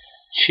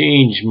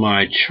change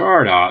my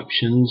chart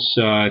options.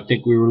 I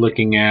think we were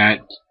looking at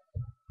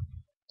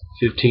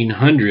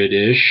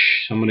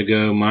 1500-ish. I'm going to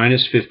go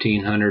minus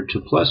 1500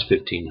 to plus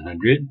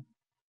 1500.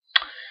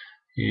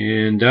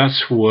 And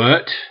that's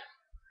what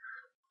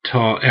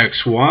tau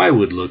xy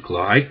would look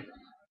like.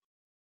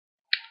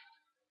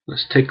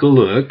 Let's take a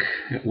look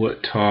at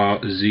what tau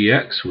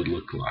zx would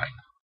look like.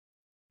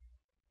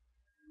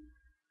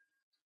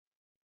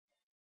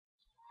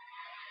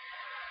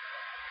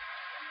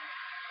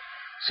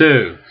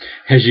 So,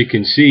 as you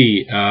can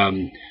see,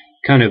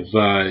 kind of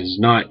is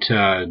not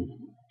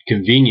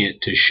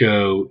convenient to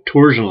show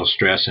torsional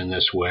stress in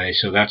this way,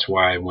 so that's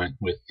why I went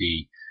with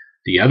the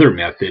other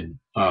method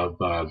of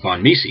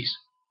von Mises.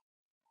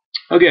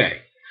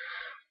 Okay,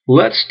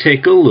 let's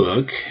take a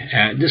look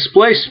at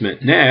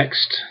displacement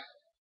next.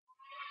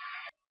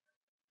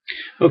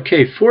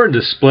 Okay, for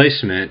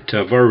displacement,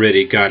 I've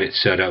already got it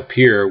set up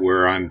here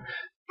where I'm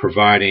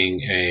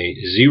providing a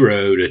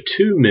 0 to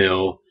 2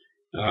 mil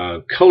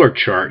color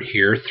chart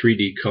here,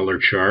 3D color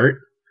chart,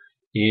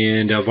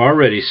 and I've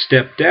already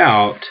stepped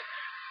out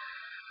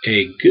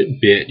a good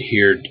bit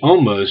here,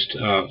 almost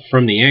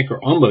from the anchor,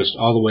 almost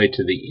all the way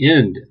to the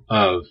end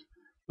of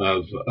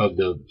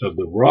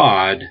the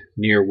rod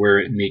near where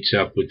it meets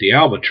up with the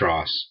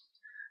albatross.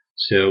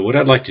 So what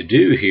I'd like to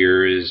do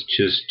here is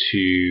just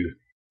to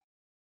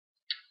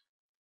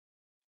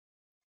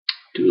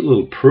do a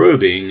little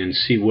probing and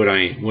see what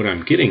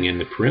I'm getting in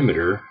the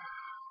perimeter.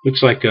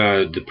 Looks like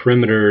the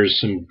perimeter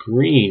is some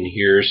green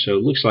here, so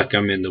it looks like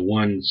I'm in the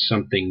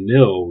 1-something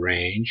mil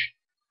range.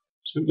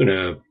 So I'm going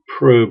to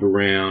probe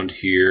around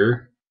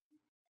here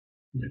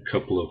in a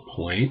couple of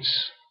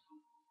points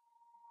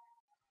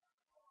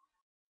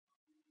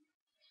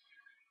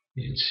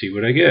and see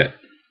what I get.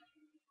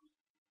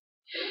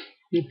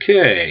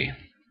 Okay.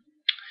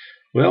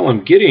 Well,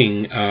 I'm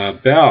getting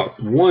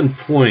about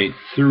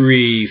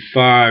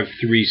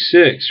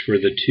 1.3536 for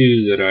the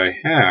two that I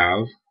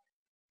have.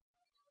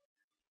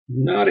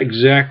 Not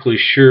exactly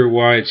sure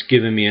why it's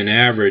giving me an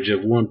average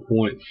of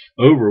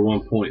over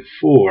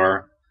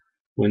 1.4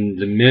 when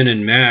the min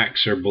and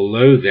max are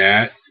below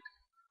that.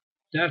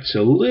 That's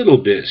a little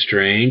bit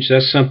strange.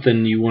 That's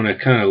something you want to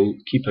kind of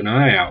keep an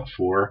eye out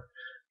for.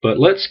 But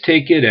let's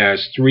take it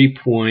as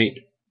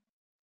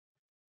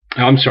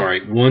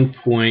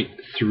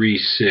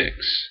 1.36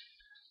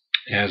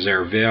 as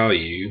our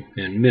value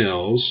in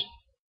mils.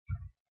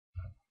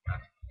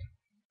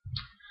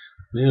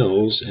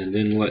 And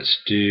then let's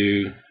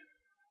do,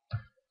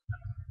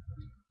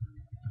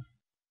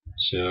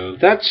 so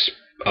that's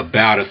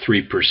about a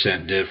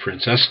 3%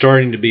 difference. That's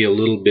starting to be a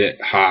little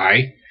bit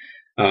high,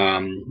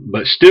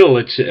 but still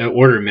it's an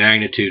order of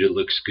magnitude. It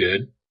looks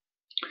good.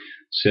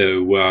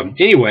 So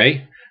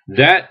anyway,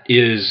 that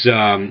is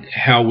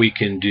how we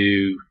can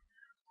do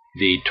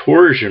the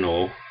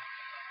torsional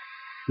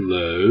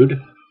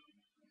load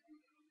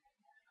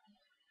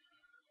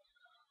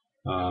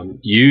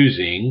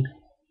using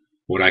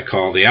what I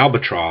call the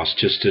albatross,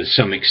 just to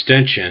some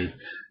extension.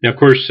 Now, of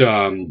course,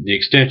 the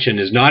extension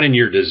is not in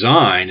your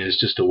design. It's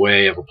just a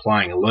way of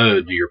applying a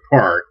load to your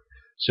part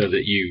so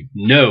that you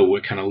know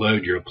what kind of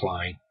load you're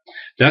applying.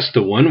 That's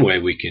the one way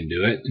we can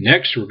do it.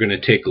 Next, we're going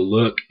to take a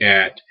look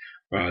at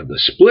the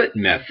split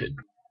method.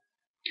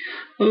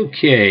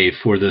 Okay,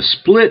 for the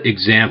split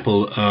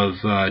example of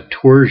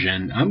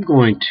torsion, I'm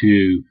going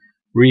to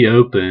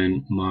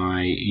reopen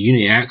my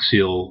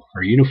uniaxial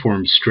or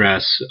uniform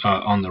stress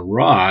on the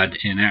rod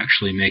and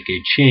actually make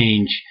a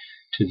change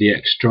to the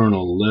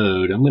external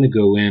load. I'm going to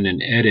go in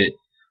and edit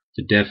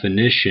the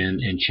definition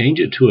and change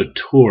it to a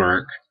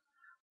torque,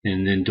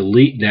 and then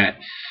delete that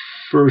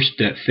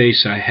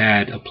face I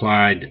had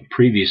applied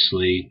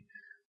previously,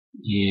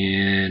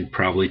 and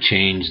probably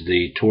change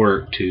the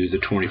torque to the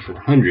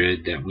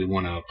 2400 that we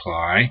want to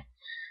apply.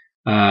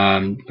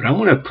 But I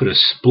want to put a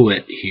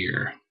split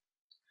here,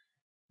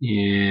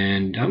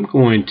 and I'm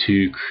going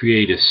to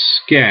create a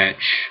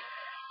sketch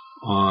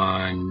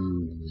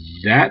on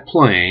that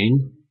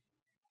plane.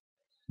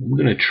 I'm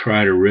going to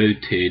try to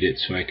rotate it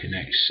so I can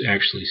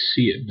actually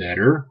see it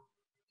better,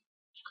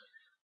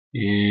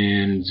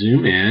 and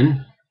zoom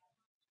in.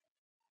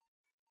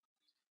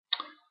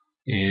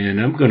 And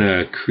I'm going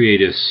to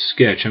create a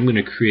sketch. I'm going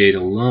to create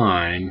a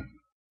line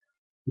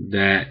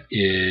that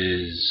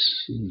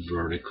is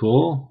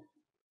vertical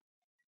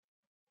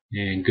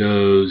and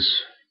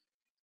goes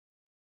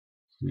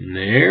from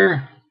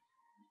there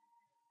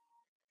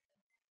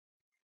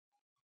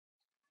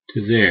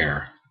to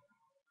there.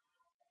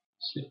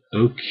 So,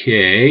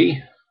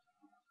 okay.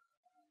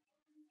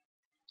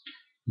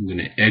 I'm going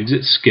to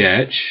exit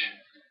sketch.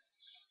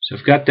 So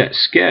I've got that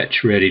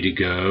sketch ready to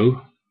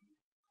go.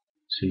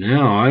 So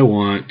now I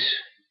want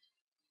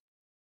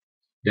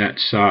that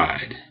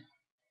side.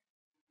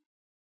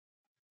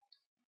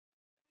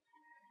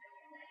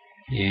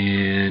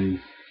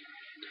 And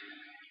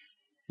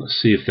let's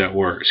see if that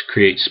works.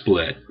 Create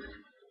split.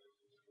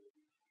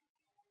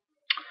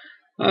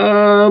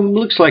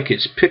 Looks like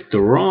it's picked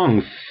the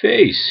wrong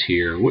face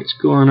here. What's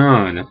going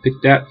on? I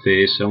picked that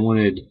face. I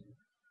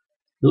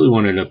really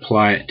wanted to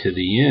apply it to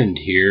the end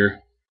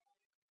here.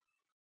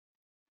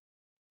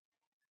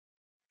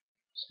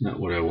 It's not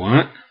what I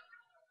want.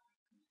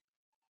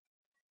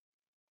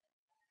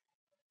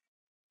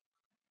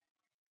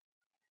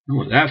 I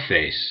want that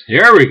face.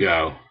 There we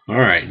go.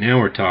 Alright, now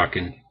we're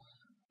talking.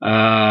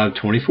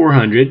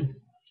 2400.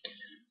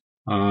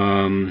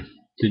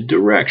 The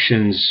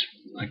directions,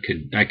 I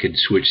could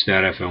switch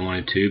that if I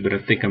wanted to, but I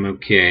think I'm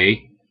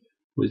okay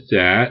with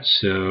that.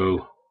 So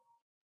I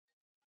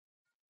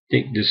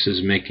think this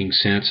is making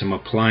sense. I'm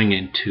applying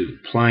it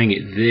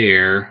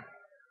there.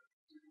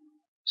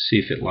 See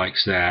if it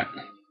likes that.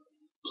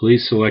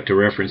 Please select a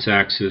reference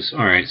axis.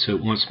 Alright, so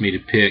it wants me to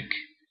pick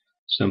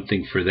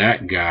something for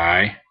that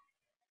guy.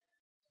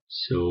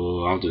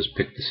 So I'll just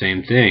pick the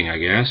same thing, I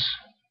guess.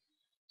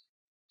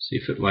 See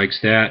if it likes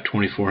that.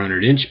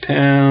 2400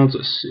 inch-pounds.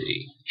 Let's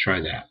see.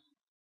 Try that.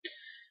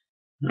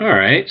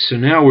 Alright, so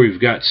now we've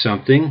got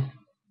something.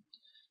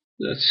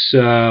 Let's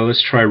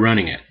try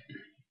running it.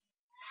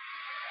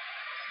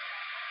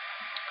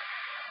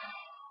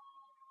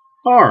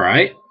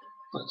 Alright,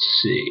 let's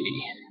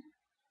see.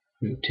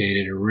 Rotate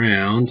it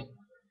around.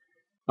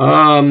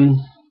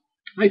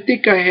 I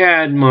think I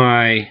had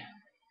my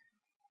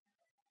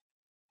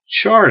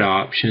chart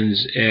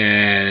options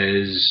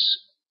as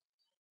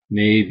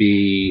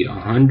maybe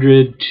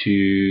 100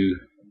 to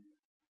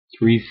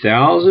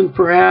 3000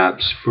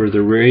 perhaps for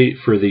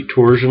the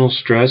torsional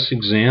stress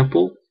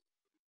example.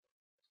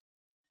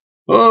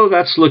 Oh,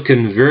 that's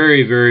looking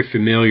very, very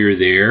familiar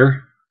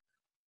there.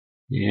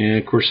 And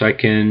of course I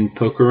can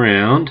poke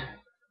around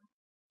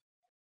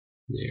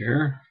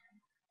there.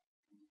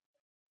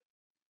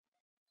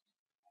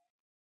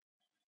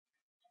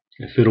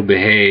 If it'll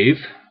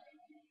behave.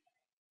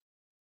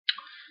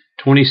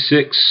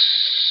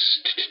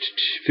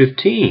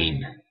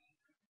 2615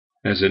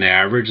 as an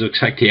average.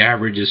 Looks like the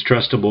average is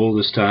trustable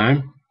this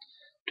time.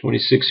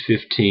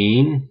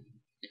 2615.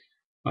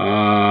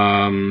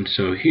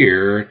 So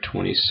here,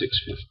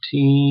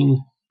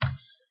 2615.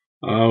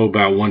 Oh,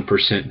 about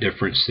 1%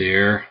 difference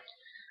there.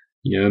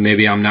 You know,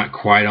 maybe I'm not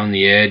quite on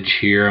the edge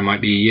here. I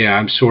might be, yeah,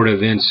 I'm sort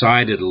of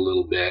inside it a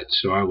little bit.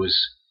 So I was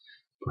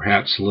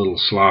perhaps a little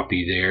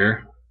sloppy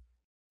there.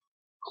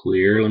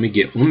 Clear. Let me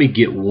get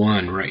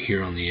one right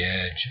here on the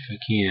edge if I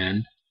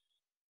can.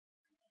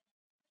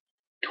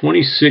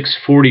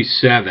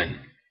 2647.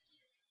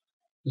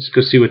 Let's go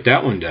see what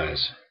that one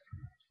does.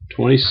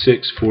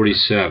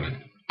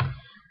 2647.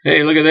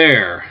 Hey, look at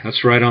there.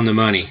 That's right on the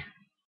money.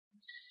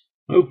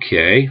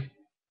 Okay.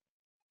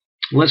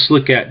 Let's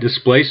look at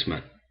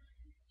displacement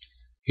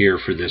here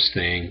for this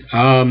thing.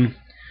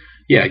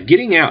 Yeah,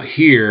 getting out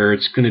here,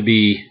 it's going to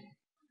be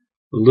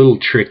a little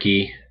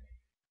tricky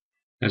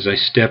as I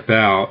step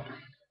out,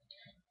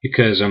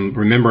 because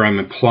remember I'm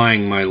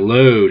applying my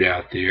load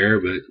out there,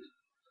 but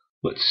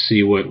let's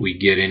see what we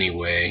get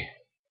anyway.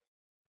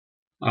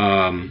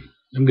 I'm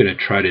going to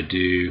try to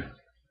do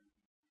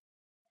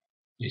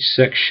a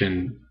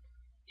section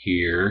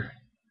here.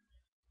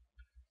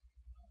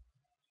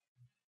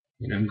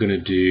 And I'm going to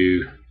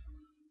do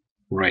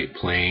right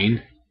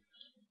plane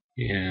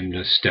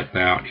and step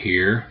out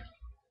here.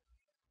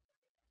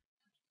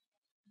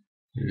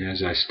 And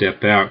as I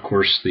step out, of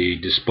course, the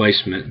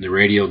displacement, the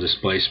radial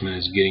displacement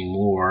is getting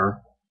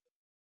more.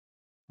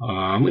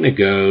 I'm going to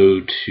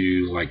go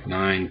to like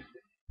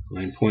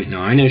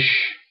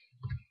 9.9-ish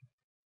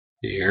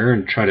there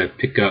and try to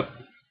pick up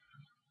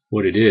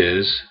what it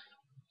is.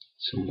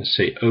 So I'm going to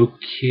say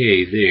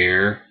OK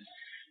there.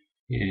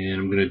 And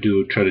I'm going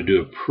to try to do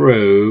a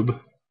probe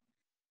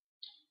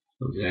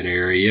of that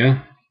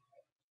area.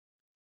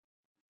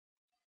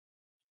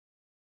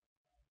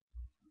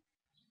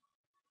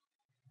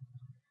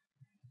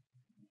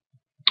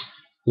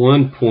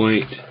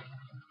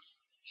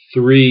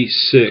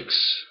 .36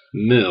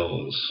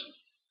 mils.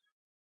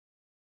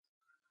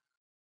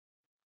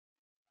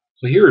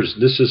 So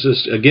this is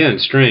just, again,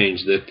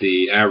 strange that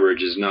the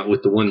average is not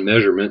with the one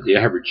measurement. The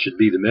average should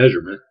be the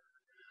measurement.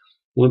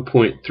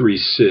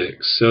 1.36.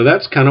 So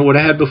that's kind of what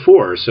I had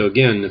before. So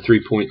again, the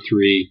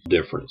 3.3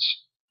 difference.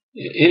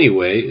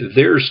 Anyway,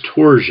 there's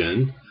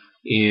torsion.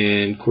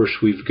 And of course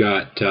we've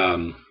got,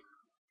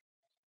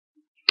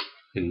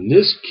 in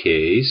this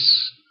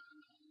case,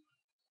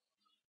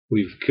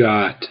 we've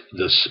got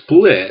the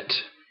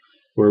split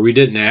where we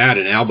didn't add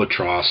an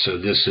albatross, so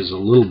this is a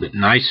little bit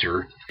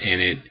nicer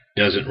and it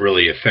doesn't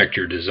really affect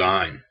your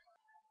design.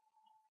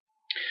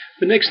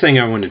 The next thing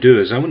I want to do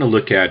is I want to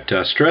look at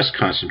stress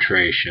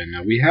concentration.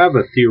 Now we have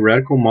a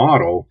theoretical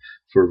model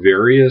for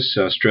various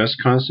stress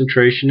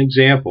concentration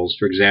examples.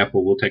 For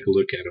example, we'll take a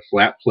look at a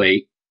flat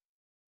plate,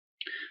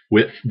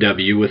 width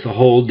W with a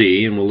hole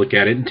D, and we'll look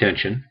at it in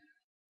tension.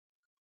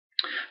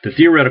 The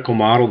theoretical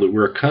model that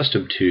we're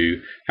accustomed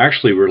to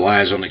actually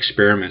relies on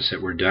experiments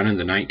that were done in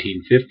the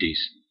 1950s.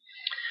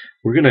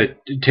 We're going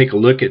to take a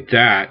look at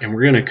that, and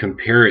we're going to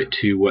compare it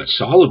to what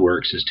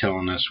Solidworks is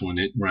telling us when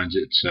it runs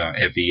its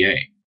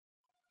FEA.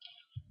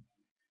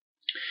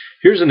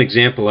 Here's an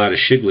example out of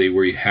Shigley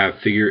where you have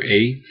figure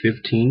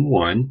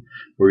A15-1,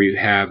 where you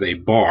have a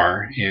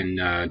bar in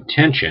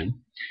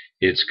tension.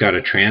 It's got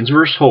a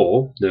transverse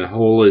hole. The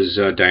hole is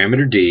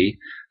diameter D.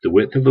 The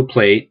width of the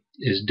plate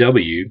is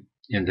W,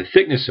 and the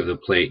thickness of the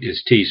plate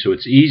is T. So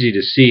it's easy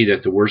to see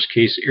that the worst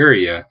case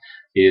area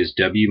is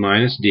W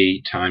minus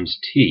D times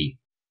T.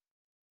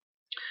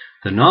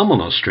 The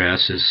nominal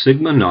stress is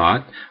sigma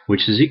naught,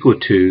 which is equal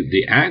to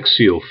the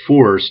axial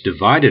force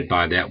divided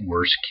by that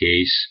worst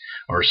case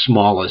or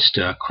smallest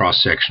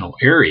cross-sectional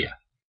area.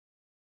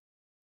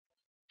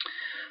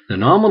 The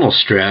nominal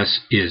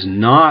stress is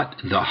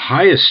not the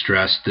highest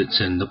stress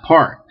that's in the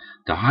part.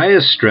 The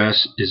highest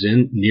stress is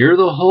near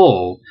the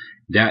hole,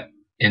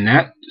 and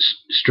that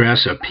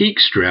stress, a peak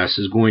stress,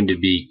 is going to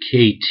be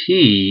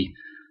KT,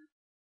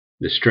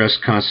 the stress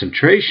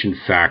concentration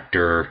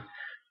factor,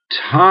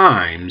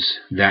 times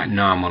that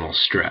nominal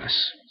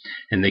stress.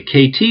 And the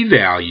KT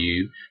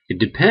value, it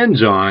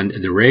depends on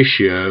the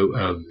ratio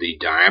of the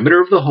diameter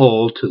of the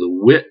hole to the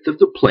width of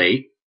the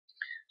plate.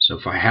 So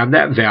if I have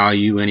that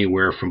value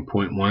anywhere from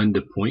 0.1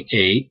 to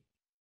 0.8,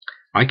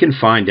 I can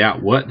find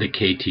out what the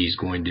KT is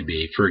going to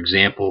be. For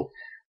example,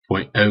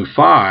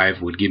 0.05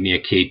 would give me a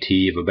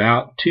KT of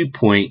about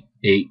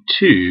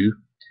 2.82,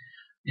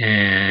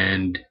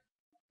 and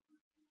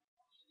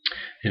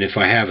if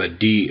I have a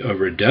D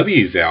over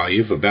W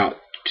value of about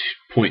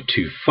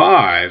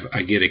 0.25,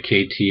 I get a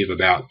KT of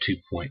about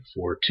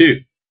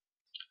 2.42,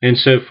 and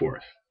so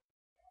forth.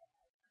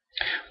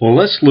 Well,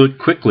 let's look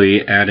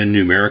quickly at a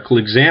numerical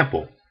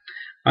example.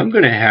 I'm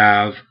going to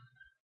have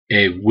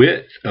a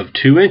width of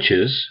 2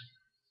 inches.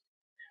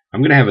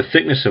 I'm going to have a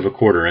thickness of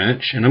 1/4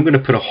 inch, and I'm going to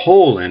put a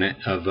hole in it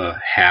of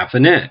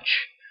 1/2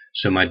 inch.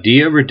 So my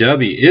D over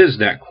W is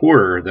that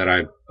quarter that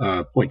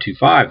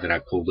 0.25 that I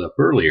pulled up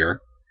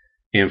earlier.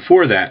 And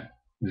for that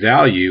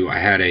value, I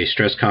had a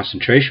stress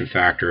concentration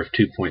factor of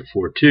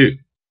 2.42.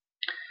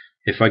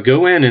 If I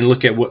go in and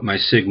look at what my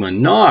sigma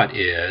naught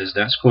is,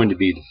 that's going to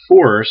be the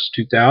force,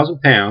 2,000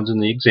 pounds in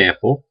the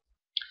example,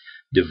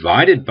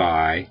 divided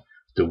by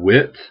the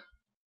width,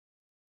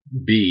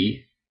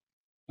 B,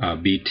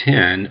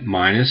 B10,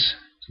 minus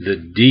the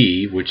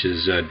D, which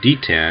is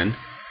D10,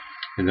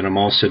 and then I'm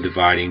also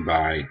dividing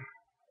by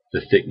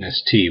the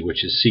thickness T,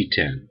 which is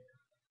C10.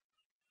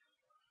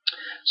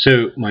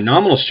 So my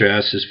nominal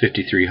stress is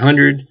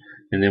 5,300,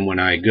 and then when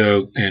I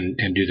go and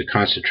do the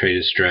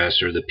concentrated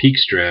stress or the peak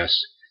stress,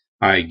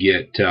 I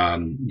get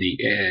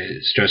the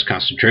stress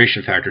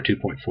concentration factor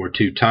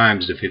 2.42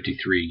 times the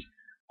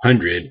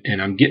 5,300,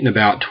 and I'm getting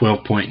about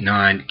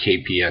 12.9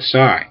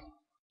 kpsi.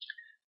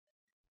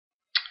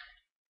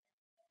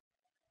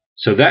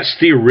 So that's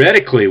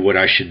theoretically what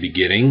I should be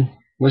getting.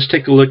 Let's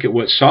take a look at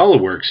what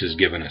Solidworks has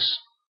given us.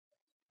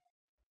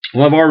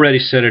 Well, I've already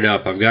set it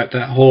up. I've got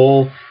that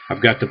hole.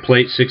 I've got the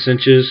plate 6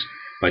 inches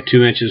by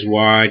 2 inches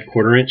wide,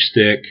 1/4 inch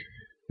thick.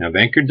 Now I've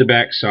anchored the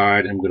back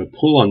side. I'm going to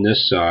pull on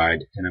this side,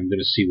 and I'm going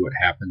to see what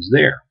happens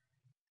there.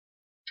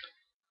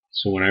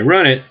 So when I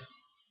run it,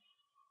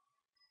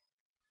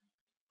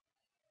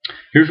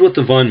 here's what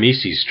the von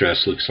Mises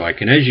stress looks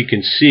like. And as you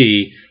can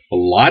see, A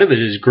lot of it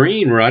is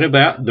green, right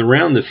about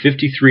around the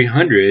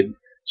 5300,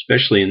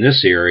 especially in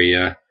this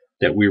area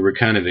that we were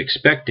kind of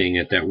expecting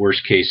at that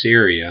worst case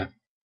area.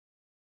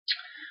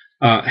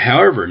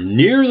 However,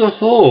 near the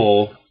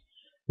hole,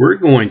 we're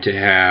going to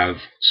have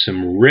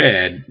some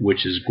red,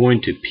 which is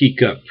going to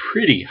peak up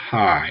pretty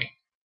high.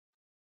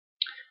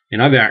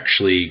 And I've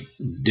actually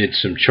did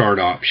some chart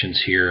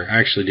options here. I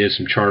actually did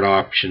some chart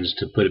options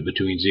to put it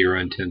between 0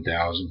 and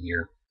 10,000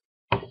 here.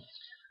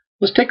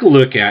 Let's take a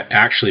look at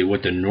actually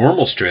what the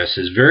normal stress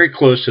is, very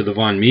close to the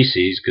von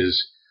Mises,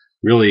 because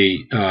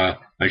really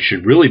I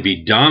should really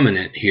be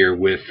dominant here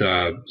with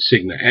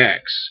sigma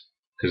x,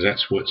 because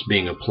that's what's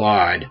being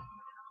applied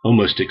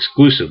almost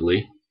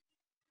exclusively.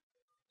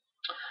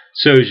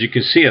 So as you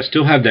can see, I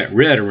still have that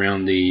red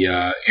around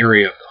the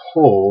area of the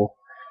hole.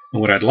 And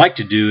what I'd like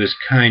to do is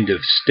kind of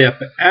step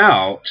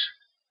out,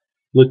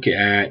 look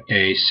at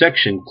a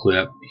section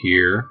clip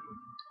here,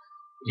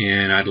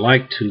 and I'd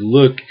like to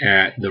look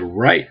at the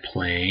right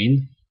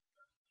plane.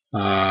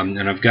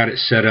 And I've got it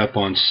set up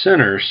on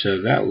center,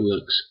 so that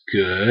looks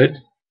good.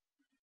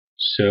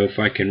 So if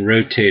I can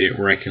rotate it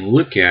where I can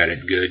look at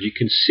it good, you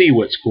can see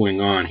what's going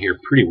on here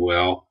pretty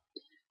well.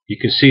 You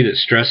can see that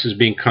stress is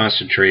being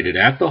concentrated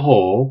at the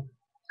hole.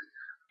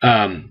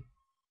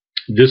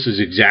 This is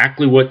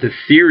exactly what the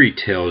theory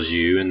tells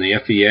you, and the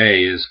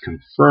FEA is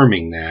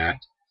confirming that.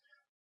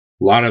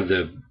 A lot of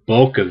the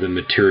bulk of the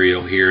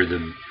material here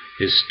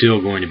is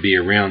still going to be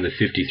around the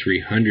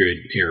 5300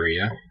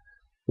 area.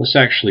 Let's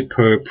actually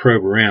probe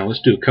around.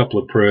 Let's do a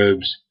couple of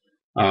probes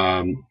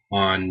on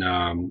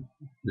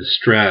the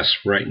stress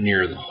right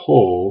near the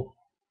hole.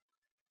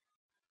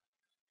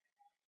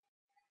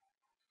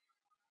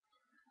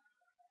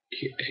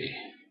 Okay.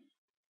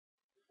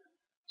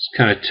 It's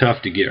kind of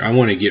tough to get. I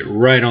want to get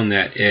right on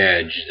that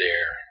edge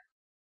there.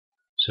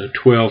 So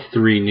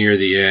 12.3 near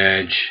the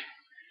edge,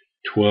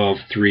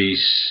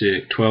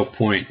 12.36, 12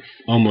 point,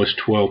 almost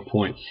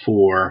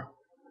 12.4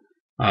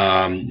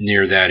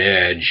 near that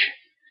edge.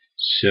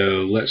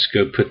 So let's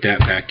go put that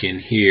back in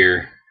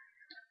here.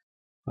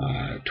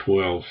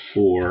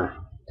 12.4,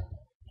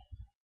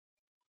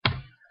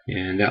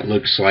 and that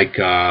looks like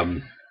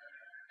about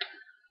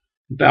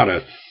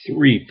a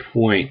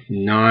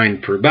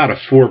 3.9 per about a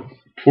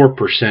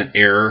 4%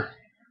 error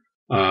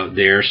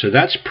there, so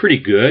that's pretty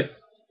good.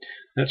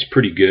 That's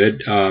pretty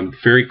good.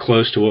 Very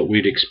close to what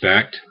we'd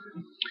expect.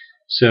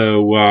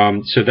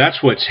 So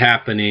that's what's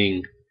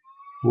happening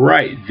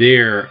right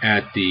there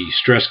at the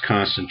stress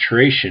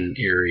concentration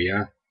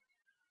area,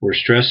 where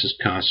stress is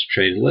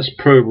concentrated. Let's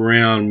probe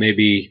around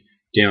maybe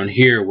down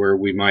here where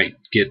we might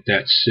get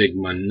that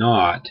sigma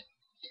naught,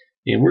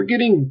 and we're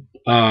getting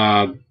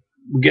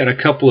we got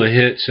a couple of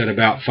hits at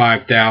about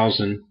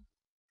 5,000.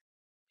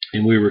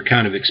 And we were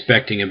kind of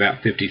expecting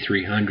about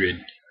 5,300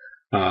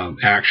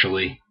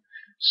 actually.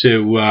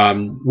 So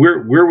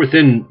we're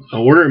within an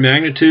order of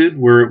magnitude.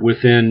 We're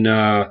within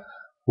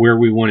where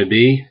we want to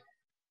be.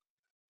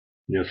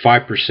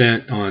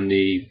 5% on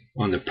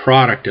the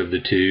product of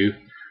the two,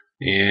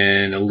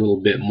 and a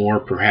little bit more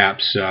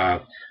perhaps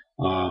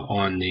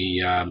on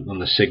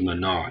the sigma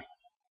naught.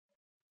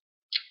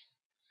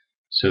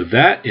 So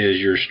that is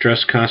your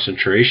stress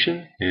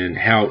concentration and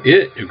how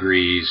it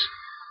agrees.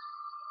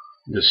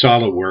 The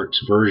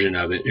Solidworks version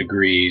of it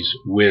agrees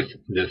with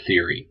the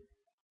theory.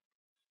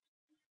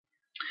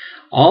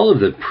 All of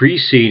the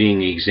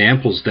preceding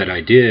examples that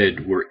I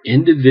did were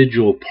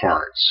individual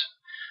parts.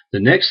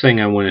 The next thing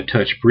I want to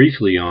touch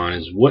briefly on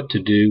is what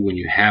to do when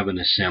you have an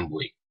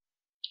assembly.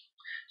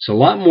 It's a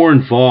lot more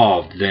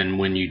involved than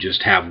when you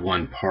just have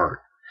one part.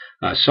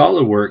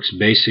 Solidworks,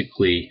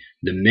 basically,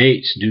 the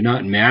mates do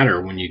not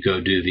matter when you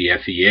go do the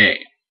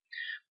FEA.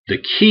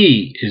 The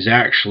key is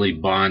actually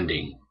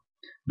bonding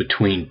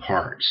between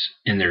parts,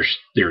 and there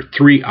are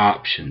three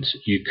options.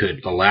 You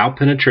could allow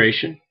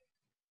penetration,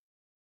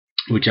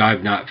 which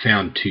I've not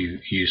found too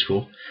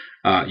useful.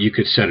 You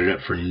could set it up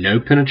for no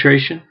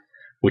penetration,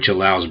 which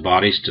allows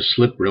bodies to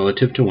slip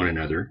relative to one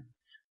another,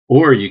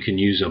 or you can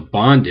use a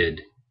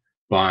bonded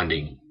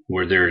bonding,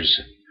 where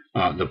there's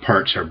the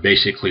parts are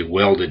basically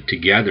welded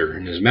together.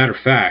 And as a matter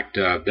of fact,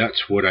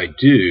 that's what I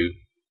do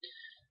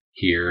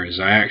here, is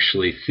I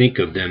actually think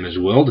of them as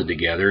welded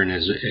together. And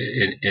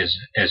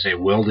as a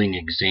welding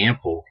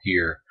example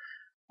here,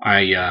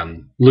 I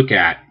look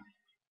at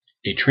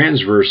a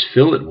transverse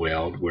fillet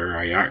weld where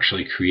I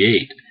actually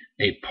create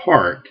a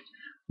part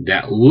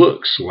that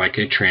looks like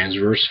a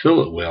transverse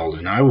fillet weld,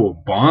 and I will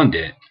bond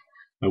it.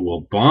 I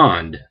will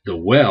bond the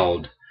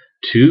weld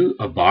to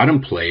a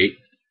bottom plate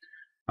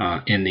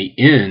and the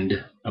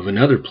end of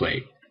another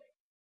plate.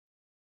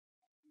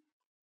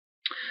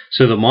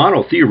 So the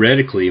model,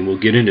 theoretically, and we'll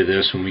get into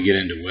this when we get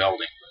into welding,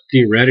 but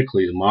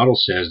theoretically the model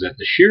says that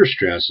the shear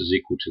stress is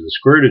equal to the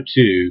square root of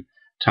 2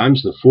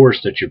 times the force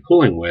that you're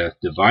pulling with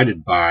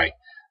divided by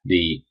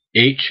the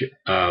H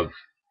of,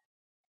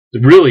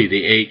 really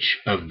the H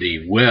of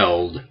the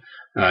weld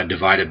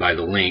divided by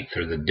the length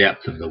or the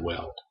depth of the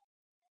weld.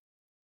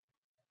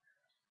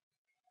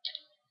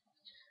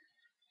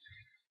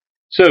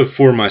 So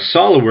for my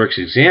Solidworks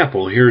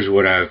example, here's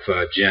what I've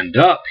genned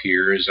up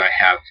here is I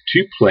have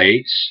two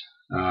plates.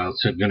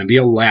 So it's going to be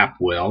a lap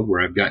weld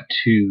where I've got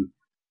two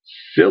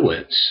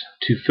fillet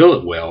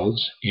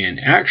welds, and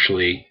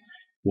actually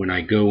when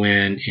I go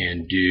in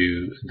and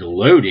do the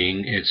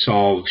loading, it's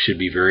all should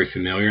be very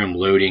familiar. I'm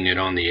loading it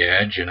on the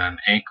edge and I'm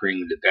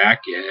anchoring the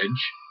back edge.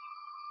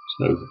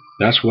 So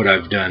that's what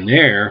I've done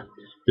there.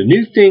 The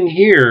new thing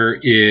here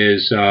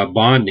is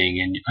bonding,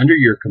 and under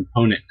your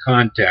component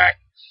contact,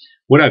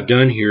 what I've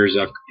done here is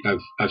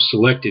I've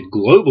selected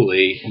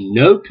globally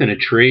no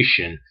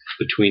penetration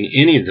between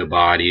any of the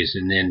bodies,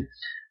 and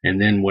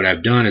then what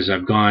I've done is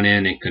I've gone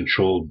in and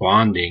controlled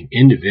bonding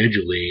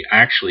individually. I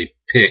actually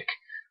pick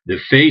the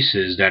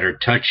faces that are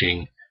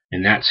touching,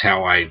 and that's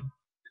how I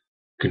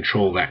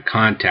control that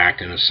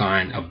contact and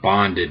assign a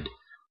bonded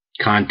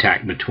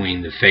contact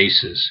between the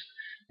faces.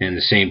 And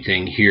the same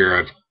thing here,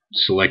 I've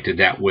selected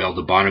that weld,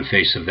 the bottom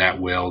face of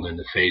that weld, and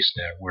the face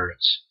that where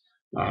it's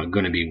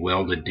going to be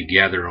welded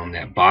together on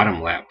that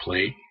bottom lap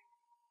plate.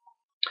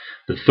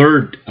 The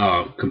third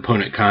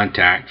component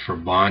contact for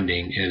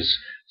bonding is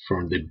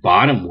from the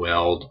bottom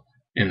weld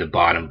and the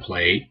bottom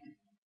plate,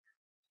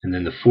 and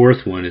then the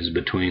fourth one is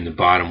between the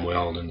bottom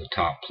weld and the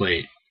top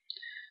plate.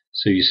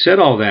 So you set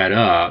all that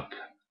up,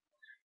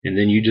 and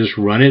then you just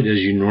run it as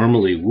you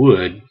normally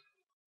would.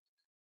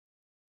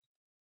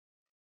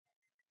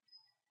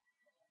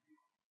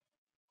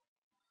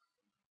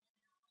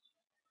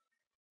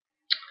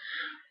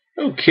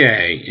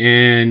 Okay,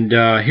 and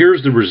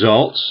here's the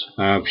results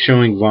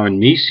showing von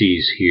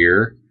Mises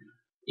here,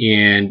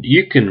 and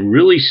you can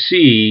really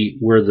see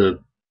where the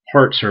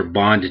parts are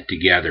bonded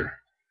together.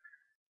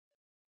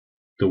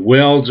 The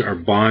welds are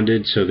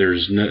bonded, so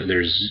there's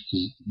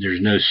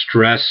no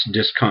stress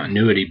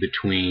discontinuity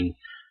between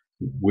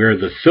where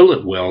the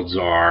fillet welds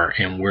are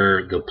and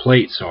where the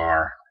plates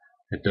are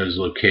at those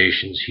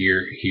locations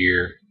here,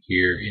 here,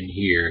 here, and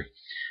here.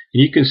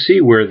 And you can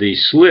see where the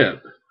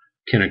slip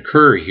can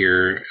occur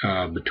here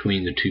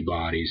between the two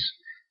bodies,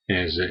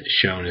 as it's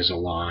shown as a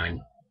line.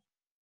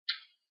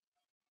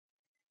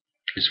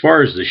 As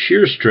far as the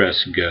shear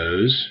stress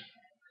goes,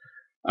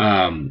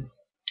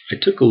 I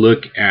took a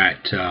look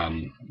at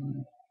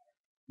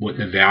what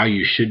the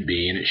value should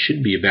be, and it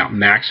should be about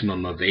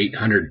maximum of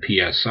 800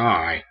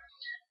 psi,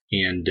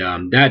 and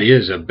that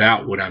is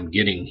about what I'm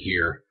getting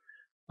here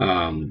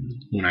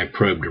when I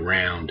probed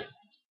around.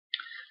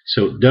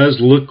 So it does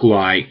look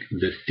like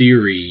the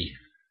theory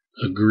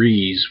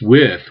agrees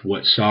with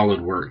what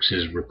Solidworks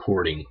is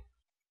reporting.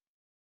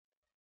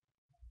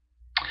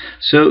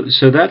 So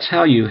that's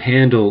how you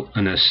handle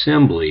an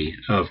assembly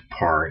of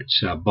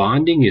parts.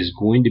 Bonding is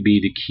going to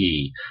be the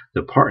key.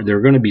 There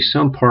are going to be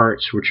some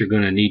parts which are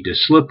going to need to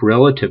slip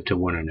relative to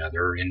one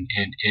another, and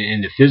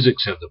the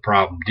physics of the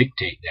problem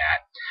dictate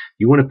that.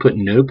 You want to put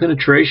no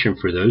penetration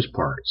for those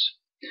parts.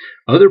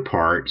 Other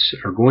parts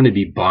are going to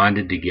be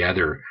bonded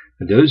together.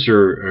 Those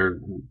are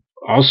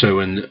also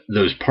in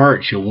those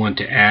parts you'll want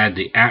to add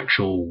the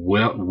actual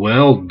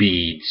weld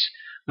beads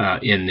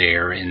in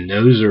there, and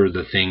those are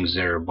the things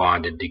that are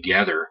bonded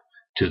together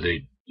to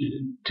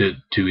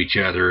each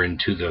other and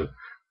to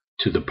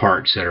the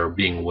parts that are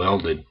being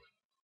welded.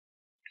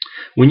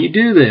 When you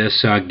do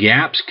this,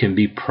 gaps can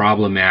be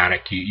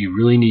problematic. You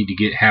really need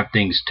to have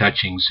things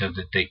touching so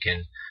that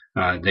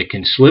they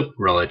can slip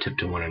relative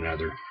to one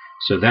another.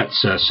 So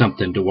that's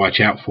something to watch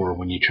out for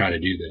when you try to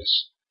do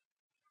this.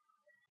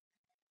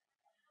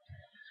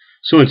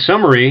 So in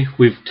summary,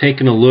 we've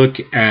taken a look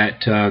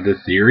at the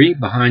theory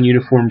behind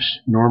uniform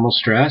normal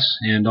stress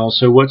and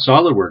also what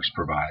Solidworks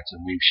provides,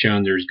 and we've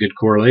shown there's good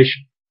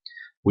correlation.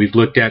 We've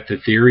looked at the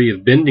theory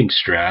of bending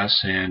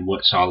stress and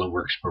what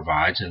Solidworks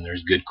provides, and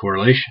there's good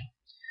correlation.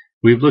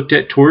 We've looked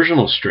at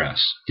torsional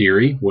stress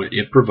theory, what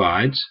it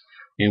provides,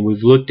 and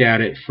we've looked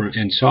at it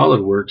in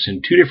Solidworks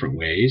in two different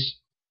ways.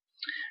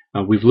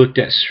 We've looked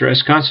at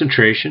stress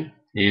concentration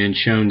and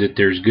shown that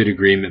there's good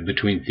agreement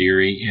between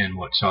theory and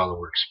what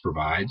Solidworks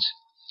provides.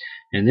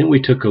 And then we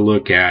took a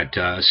look at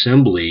an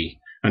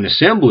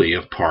assembly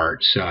of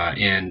parts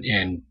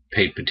and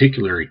paid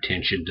particular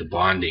attention to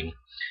bonding.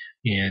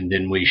 And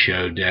then we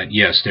showed that,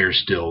 yes, there's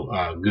still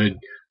good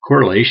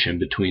correlation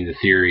between the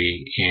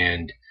theory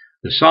and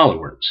the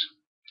Solidworks.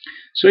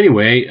 So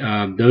anyway,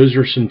 those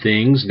are some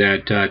things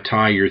that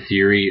tie your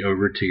theory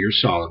over to your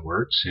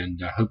Solidworks,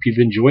 and I hope you've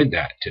enjoyed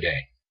that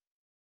today.